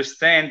then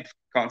understand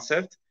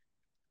concept,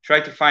 try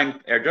to find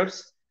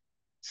airdrops,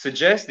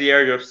 suggest the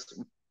airdrops,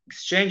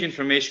 exchange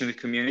information with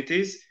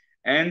communities,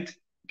 and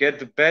get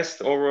the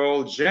best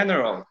overall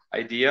general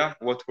idea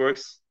what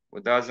works,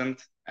 what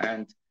doesn't.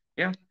 And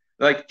yeah,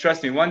 like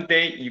trust me, one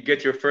day you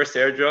get your first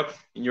airdrop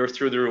and you're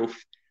through the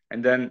roof.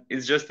 And then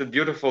it's just a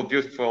beautiful,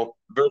 beautiful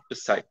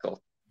virtuous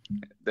cycle.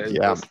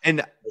 Yeah.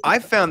 And I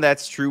found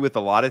that's true with a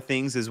lot of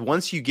things is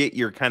once you get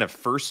your kind of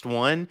first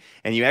one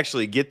and you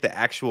actually get the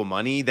actual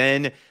money,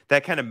 then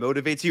that kind of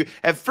motivates you.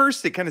 At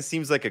first, it kind of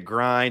seems like a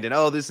grind and,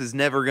 oh, this is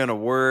never going to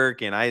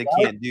work and I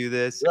can't do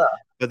this. Yeah.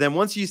 But then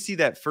once you see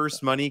that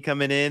first money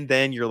coming in,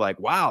 then you're like,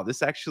 wow,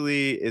 this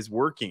actually is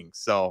working.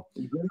 So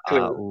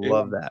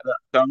love that. Yeah.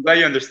 So I'm glad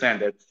you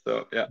understand that.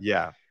 So yeah.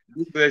 Yeah.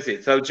 That's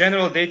it. So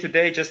general day to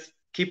day, just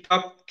keep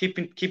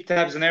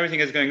tabs on everything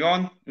that's going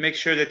on. Make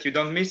sure that you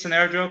don't miss an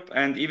airdrop.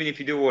 And even if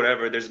you do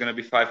whatever, there's going to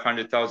be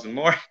 500,000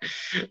 more.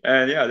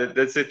 And yeah,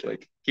 that's it.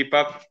 Like keep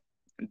up,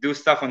 do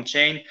stuff on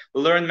chain,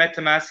 learn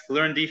MetaMask,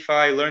 learn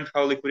DeFi, learn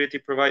how liquidity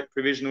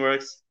provision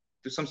works,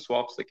 do some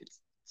swaps. Like it's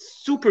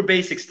super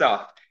basic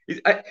stuff.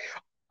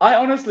 I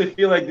honestly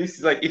feel like this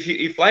is like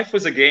if life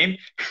was a game,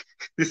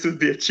 this would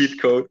be a cheat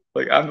code.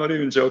 Like I'm not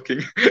even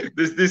joking.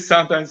 this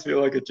sometimes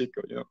feel like a cheat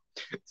code, you know.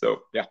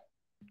 So yeah.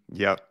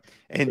 Yep.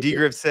 And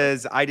DGriff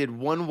says, I did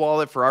one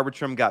wallet for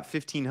Arbitrum, got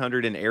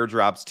 1,500 in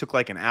airdrops, took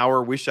like an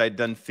hour. Wish I'd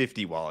done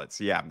 50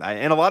 wallets. Yeah.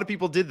 And a lot of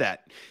people did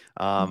that.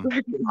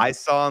 I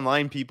saw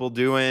online people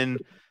doing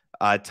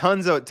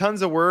tons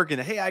of work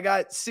and hey, I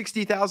got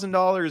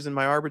 $60,000 in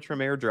my Arbitrum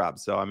airdrop.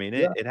 So, I mean,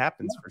 it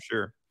happens for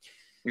sure.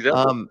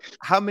 Exactly.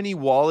 How many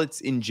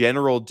wallets in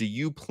general do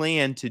you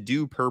plan to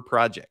do per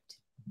project?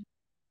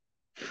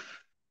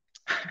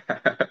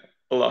 A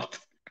lot.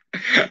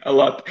 A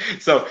lot.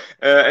 So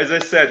as I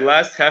said,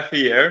 last half a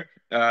year,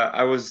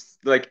 I was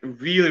like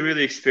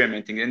really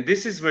experimenting. And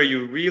this is where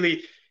you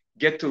really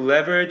get to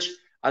leverage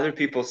other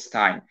people's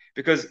time.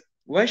 Because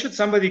why should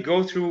somebody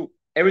go through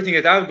everything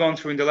that I've gone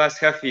through in the last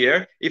half a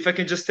year if I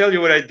can just tell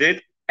you what I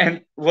did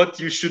and what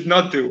you should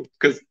not do?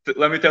 Because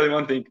let me tell you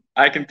one thing,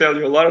 I can tell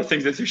you a lot of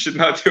things that you should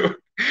not do.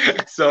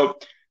 So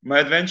my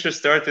adventure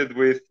started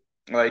with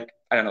like,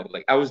 I don't know,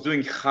 like I was doing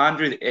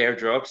 100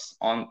 airdrops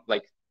on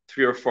like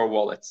 3 or 4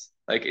 wallets.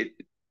 Like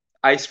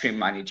ice cream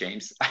money,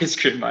 James, ice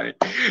cream money.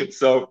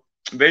 So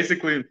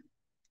basically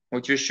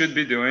what you should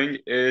be doing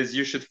is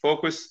you should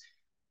focus.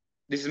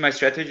 This is my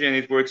strategy and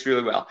it works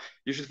really well.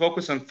 You should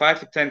focus on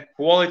 5 to 10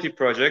 quality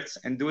projects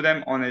and do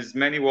them on as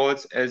many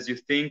wallets as you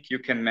think you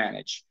can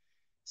manage.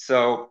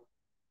 So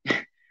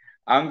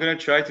I'm going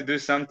to try to do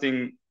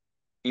something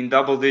in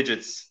double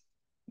digit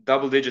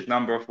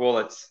number of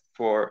wallets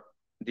for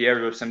the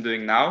airdrops I'm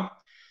doing now.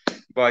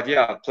 But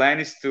yeah, plan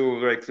is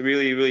to like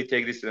really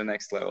take this to the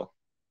next level.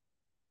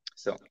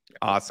 So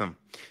awesome.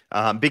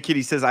 Big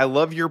Kitty says, I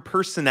love your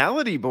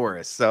personality,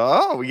 Boris.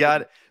 So we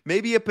got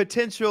maybe a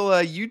potential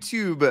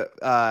YouTube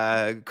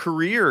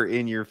career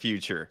in your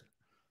future.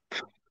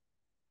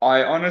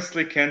 I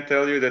honestly can't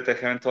tell you that I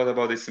haven't thought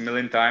about this a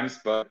million times,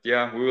 but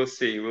yeah, we will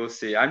see. We'll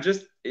see.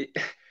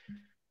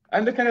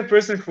 I'm the kind of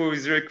person who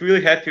is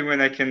really happy when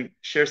I can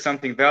share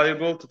something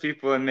valuable to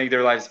people and make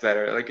their lives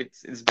better. Like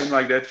it's been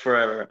like that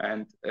forever.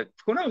 And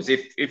who knows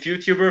if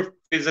YouTuber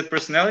is that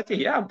personality?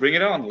 Yeah, bring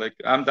it on. Like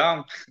I'm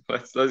down.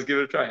 let's give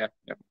it a try.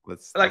 Yeah.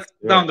 Let's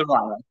down the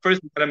line.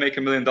 First, we gotta make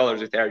 $1 million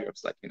with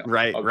airdrops. Like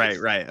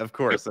Right. Of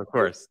course.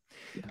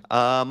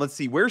 Let's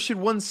see. Where should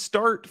one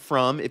start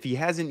from if he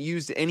hasn't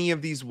used any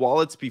of these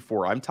wallets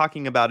before? I'm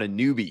talking about a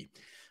newbie.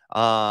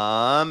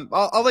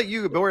 I'll let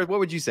you, Boris. What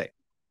would you say?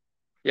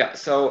 Yeah,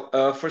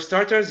 so for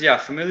starters, yeah,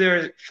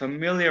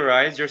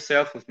 familiarize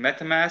yourself with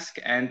MetaMask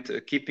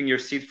and keeping your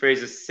seed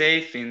phrases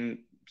safe in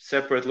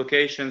separate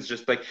locations.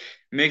 Just like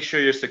make sure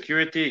your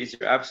security is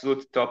your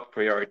absolute top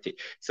priority.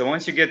 So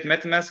once you get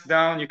MetaMask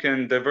down, you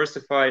can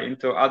diversify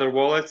into other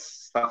wallets,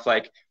 stuff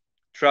like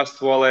Trust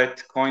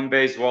Wallet,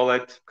 Coinbase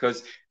Wallet,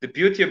 because the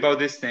beauty about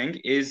this thing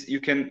is you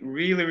can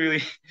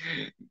really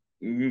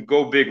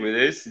go big with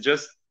this.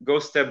 Just go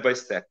step by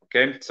step,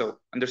 okay? So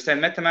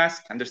understand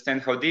MetaMask,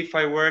 understand how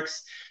DeFi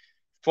works,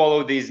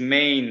 follow these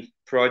main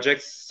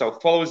projects. So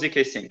follow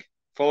ZK Sync,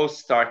 follow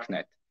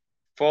Starknet,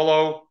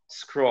 follow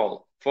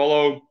Scroll,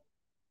 follow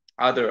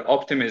other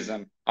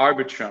Optimism,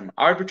 Arbitrum.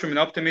 Arbitrum and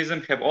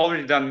Optimism have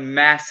already done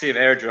massive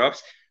airdrops,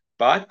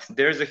 but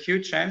there's a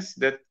huge chance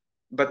that,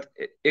 but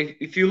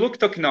if you look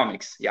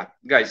tokenomics, yeah,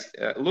 guys,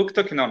 look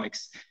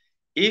tokenomics.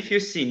 If you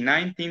see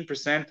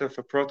 19% of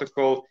a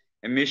protocol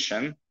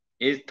emission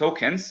is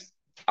tokens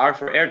are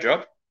for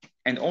airdrop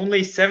and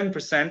only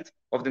 7%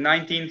 of the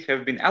 19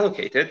 have been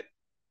allocated,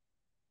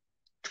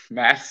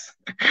 math.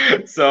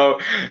 So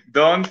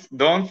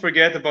don't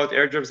forget about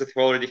airdrops that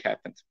have already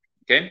happened.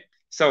 Okay,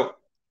 so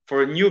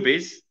for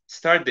newbies,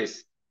 start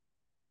this.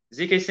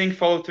 ZK Sync,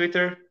 follow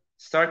Twitter.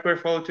 Starkware,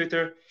 follow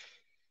Twitter.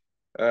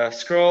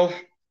 Scroll,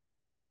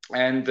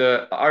 and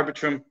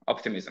Arbitrum,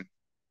 Optimism,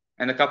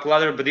 and a couple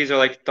other, but these are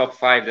like top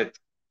 5 that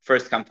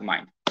first come to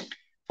mind.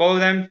 Follow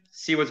them,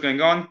 see what's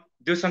going on,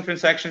 do some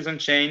transactions on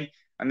chain,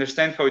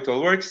 understand how it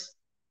all works,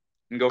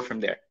 and go from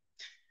there.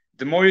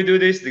 The more you do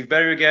this, the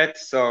better you get.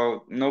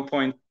 So no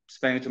point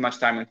spending too much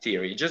time on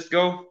theory. Just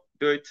go,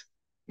 do it.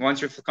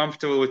 Once you're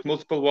comfortable with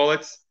multiple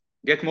wallets,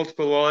 get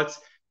multiple wallets,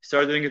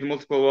 start doing it with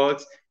multiple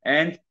wallets,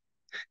 and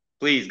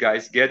please,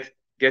 guys, get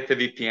a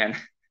VPN.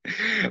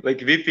 Like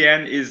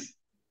VPN is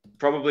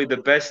probably the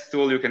best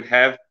tool you can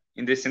have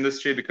in this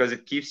industry because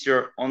it keeps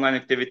your online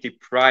activity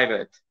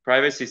private.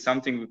 Privacy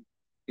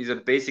is a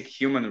basic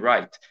human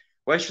right.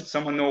 Why should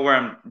someone know where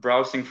I'm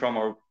browsing from,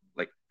 or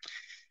like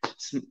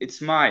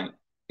it's my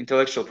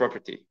intellectual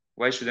property?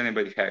 Why should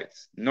anybody have it?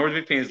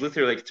 NordVPN is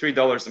literally like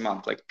 $3 a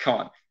month. Like, come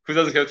on, who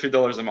doesn't have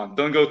 $3 a month?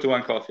 Don't go to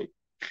one coffee.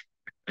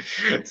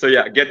 So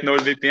yeah, get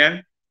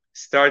NordVPN,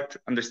 start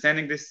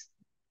understanding this,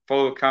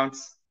 follow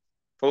accounts,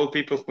 follow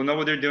people who know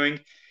what they're doing.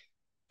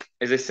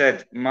 As I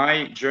said,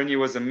 my journey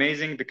was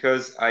amazing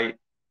because I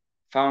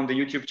found a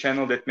YouTube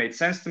channel that made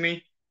sense to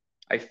me.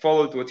 I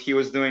followed what he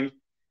was doing.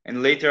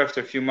 And later,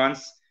 after a few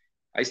months,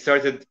 I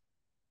started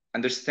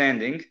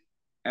understanding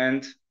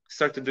and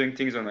started doing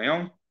things on my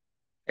own,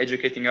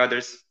 educating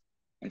others,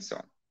 and so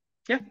on.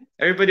 Yeah,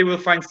 everybody will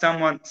find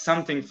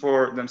something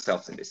for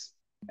themselves in this.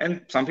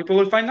 And some people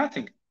will find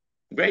nothing.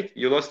 Great,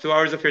 you lost 2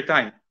 hours of your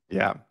time.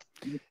 Yeah.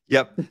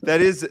 Yep. That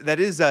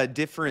is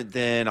different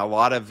than a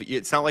lot of,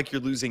 it's not like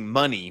you're losing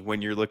money when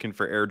you're looking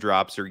for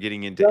airdrops or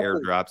getting into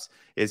airdrops.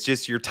 It's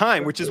just your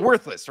time, which is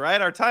worthless,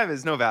 right? Our time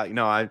is no value.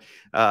 No,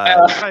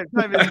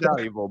 time is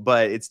valuable,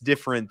 but it's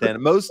different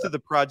than most of the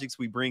projects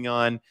we bring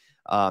on.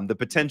 The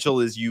potential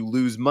is you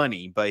lose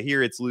money, but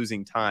here it's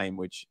losing time,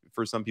 which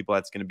for some people,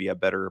 that's going to be a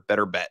better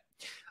bet.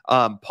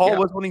 Paul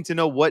was wanting to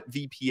know what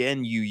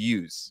VPN you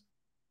use.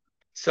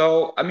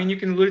 So, I mean, you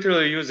can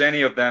literally use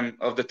any of them,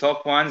 of the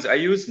top ones. I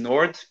use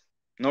Nord.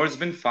 Nord's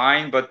been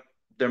fine, but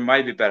there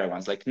might be better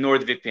ones, like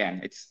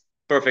NordVPN. It's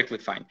perfectly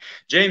fine.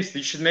 James,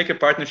 you should make a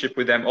partnership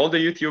with them. All the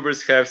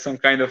YouTubers have some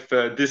kind of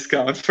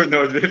discount for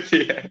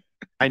NordVPN.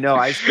 I know.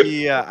 I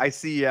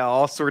see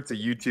all sorts of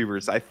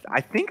YouTubers.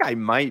 I think I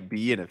might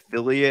be an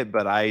affiliate,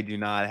 but I do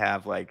not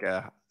have like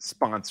a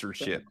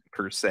sponsorship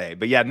per se.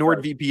 But yeah,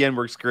 NordVPN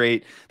works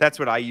great. That's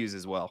what I use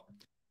as well.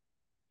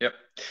 Yep.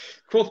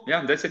 Cool.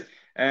 Yeah, that's it.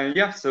 And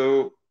yeah,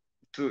 so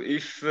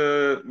if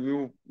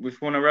we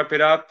want to wrap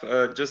it up,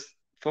 just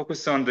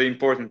focus on the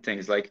important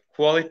things like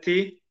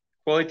quality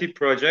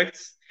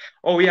projects.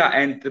 Oh yeah,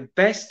 and the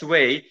best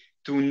way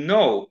to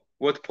know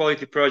what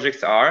quality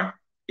projects are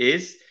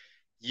is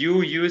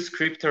you use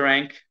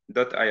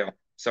cryptorank.io.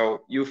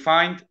 So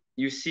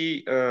you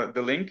see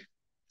the link,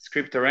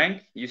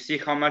 cryptorank, you see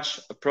how much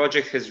a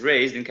project has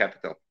raised in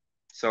capital.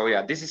 So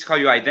yeah, this is how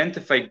you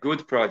identify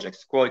good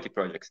projects, quality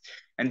projects.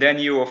 And then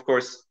you, of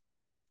course,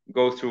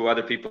 go through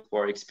other people who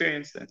are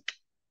experienced, and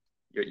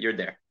you're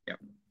there. Yeah.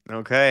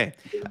 Okay.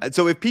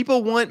 So if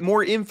people want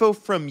more info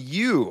from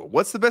you,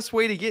 what's the best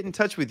way to get in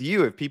touch with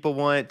you? If people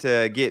want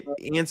to get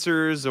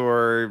answers,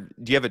 or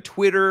do you have a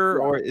Twitter,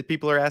 or if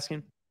people are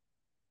asking?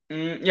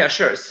 Yeah,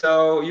 sure.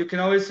 So you can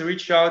always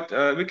reach out.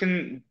 We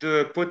can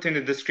put in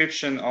the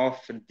description of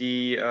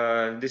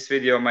this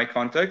video my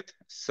contact.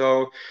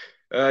 So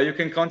you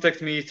can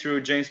contact me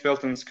through James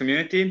Pelton's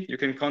community. You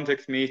can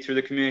contact me through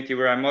the community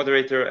where I'm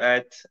moderator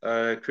at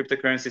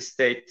Cryptocurrency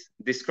State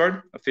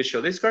Discord,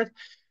 official Discord.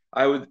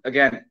 I would,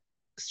 again,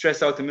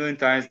 stress out a million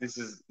times, this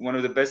is one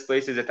of the best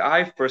places that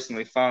I've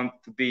personally found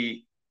to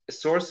be a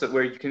source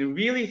where you can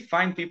really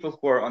find people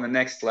who are on the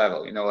next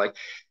level. You know, like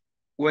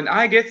when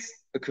I get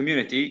a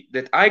community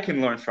that I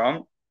can learn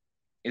from,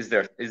 is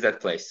that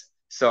place.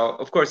 So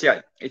of course, yeah,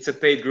 it's a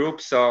paid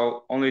group,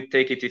 so only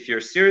take it if you're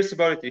serious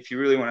about it, if you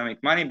really want to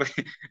make money, but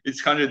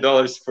it's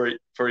 $100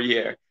 for a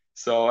year.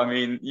 So I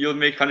mean, you'll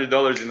make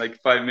 $100 in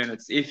like 5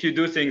 minutes if you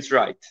do things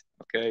right.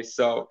 Okay,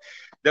 so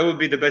that would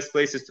be the best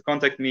places to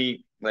contact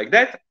me like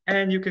that,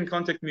 and you can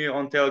contact me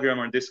on Telegram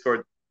or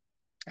Discord.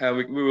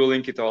 We will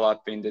link it all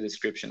up in the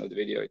description of the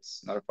video.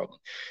 It's not a problem.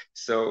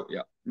 So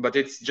yeah, but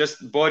it's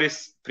just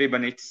Boris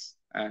Pribanits,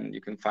 and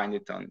you can find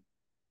it on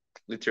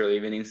literally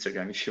even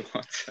Instagram if you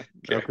want.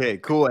 Okay,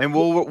 cool. And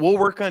we'll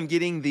work on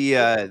getting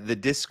the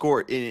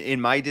Discord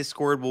in my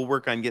Discord. We'll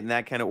work on getting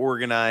that kind of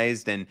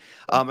organized. And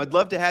I'd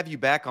love to have you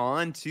back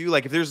on too.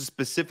 Like if there's a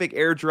specific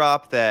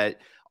airdrop that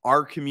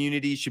our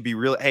community should be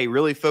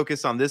really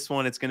focused on this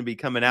one. It's going to be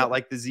coming out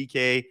like the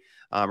ZK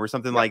or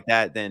something like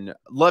that. Then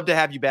love to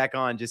have you back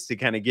on just to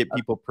kind of get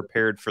people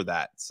prepared for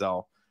that.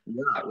 So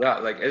yeah.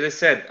 Like as I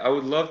said, I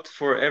would love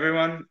for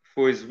everyone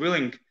who is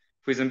willing,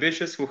 who is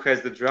ambitious, who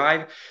has the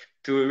drive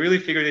to really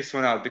figure this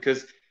one out,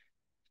 because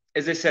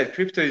as I said,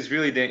 crypto is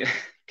really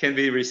can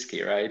be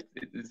risky, right?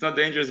 It's not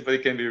dangerous, but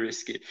it can be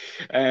risky.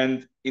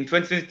 And in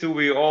 2022,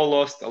 we all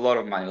lost a lot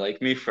of money,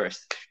 like me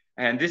first.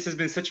 And this has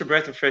been such a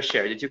breath of fresh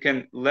air that you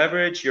can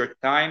leverage your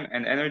time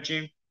and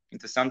energy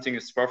into something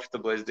as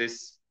profitable as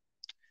this.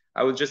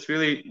 I would just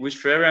really wish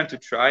for everyone to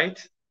try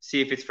it,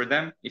 see if it's for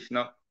them. If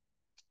not,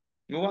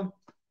 move on.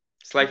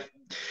 It's life.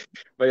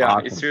 But yeah,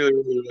 it's Awesome. really,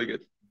 really, really good.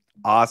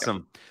 Yep.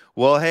 Awesome.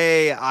 Well,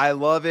 hey, I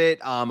love it.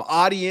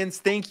 Audience,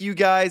 thank you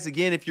guys.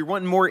 Again, if you're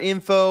wanting more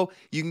info,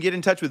 you can get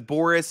in touch with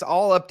Boris.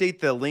 I'll update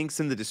the links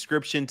in the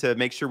description to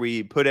make sure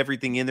we put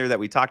everything in there that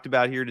we talked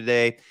about here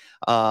today.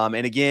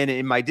 And again,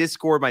 in my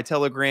Discord, my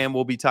Telegram,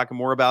 we'll be talking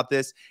more about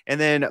this. And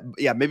then,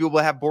 yeah, maybe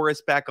we'll have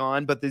Boris back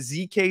on. But the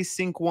ZK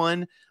Sync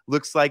one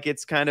looks like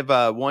it's kind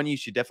of one you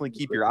should definitely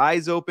keep your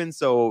eyes open.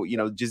 So,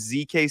 just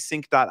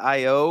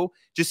zksync.io,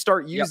 just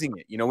start Yep. using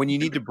it. When you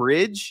need to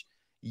bridge,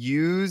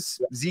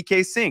 use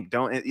ZK Sync.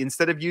 Don't,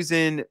 instead of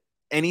using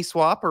any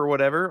swap or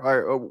whatever.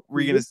 Or were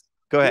you gonna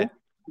go ahead?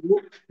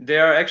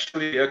 There are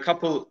actually a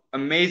couple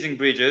amazing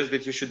bridges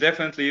that you should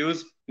definitely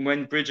use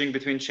when bridging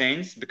between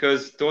chains,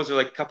 because those are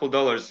like a couple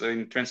dollars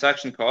in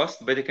transaction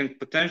cost, but it can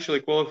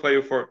potentially qualify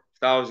you for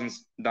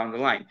thousands down the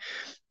line.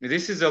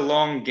 This is a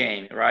long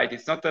game, right?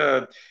 It's not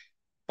a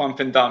pump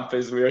and dump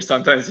as we are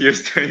sometimes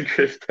used to in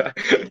crypto.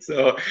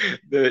 So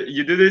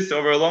you do this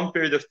over a long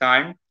period of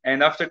time,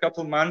 and after a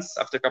couple months,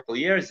 after a couple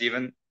years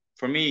even,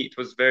 for me, it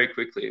was very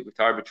quickly with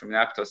Arbitrum and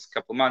Aptos, a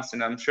couple months,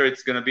 and I'm sure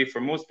it's going to be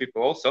for most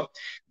people also.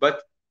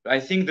 But I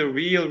think the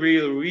real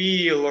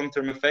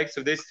long-term effects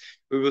of this,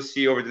 we will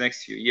see over the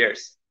next few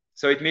years.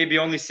 So it may be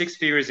only 6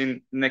 figures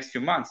in the next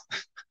few months.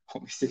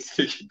 Only 6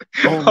 figures.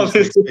 Only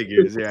 6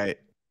 figures, right?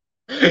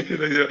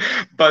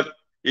 But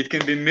it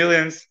can be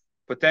millions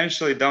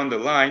potentially down the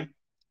line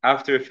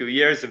after a few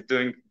years of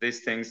doing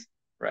these things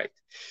right.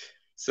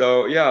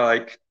 So yeah,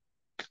 like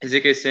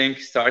ZK Sync,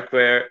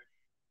 Starkware,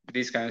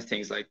 these kind of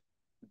things, like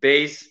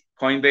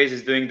Coinbase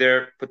is doing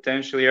their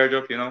potentially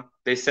airdrop.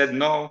 They said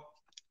no.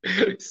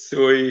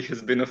 Sui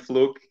has been a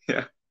fluke.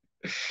 Yeah,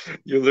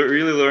 you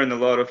really learn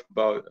about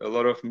a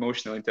lot of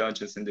emotional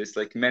intelligence in this,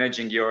 like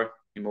managing your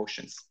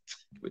emotions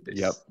with this.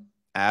 Yep,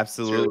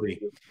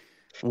 absolutely.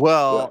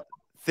 Well,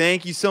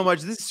 thank you so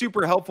much. This is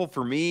super helpful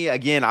for me.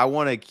 Again, I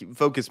want to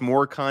focus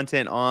more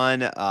content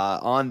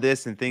on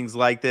this and things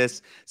like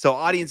this. So,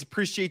 audience,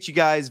 appreciate you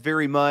guys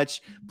very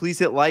much. Please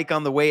hit like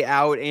on the way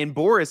out. And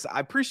Boris, I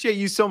appreciate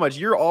you so much.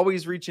 You're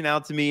always reaching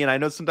out to me, and I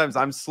know sometimes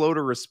I'm slow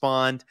to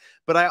respond,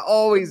 but I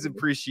always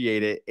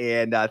appreciate it.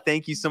 And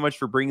thank you so much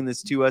for bringing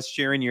this to us,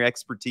 sharing your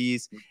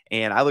expertise.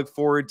 And I look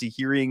forward to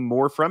hearing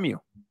more from you.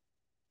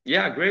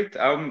 Yeah, great.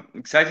 I'm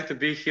excited to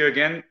be here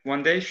again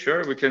one day.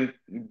 Sure, we can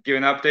give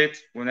an update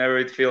whenever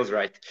it feels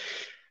right.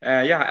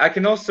 Yeah, I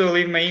can also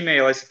leave my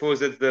email. I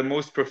suppose that's the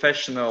most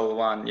professional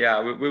one.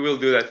 Yeah, we will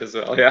do that as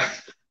well. Yeah.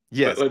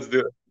 Yes. Let's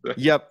do it.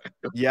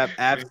 Yep,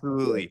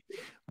 absolutely.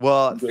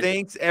 Well,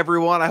 thanks,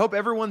 everyone. I hope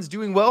everyone's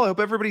doing well. I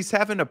hope everybody's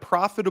having a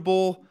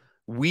profitable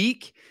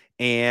week,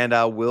 and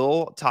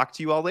we'll talk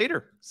to you all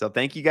later. So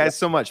thank you guys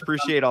so much.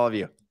 Appreciate all of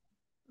you.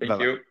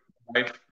 Thank you. Bye.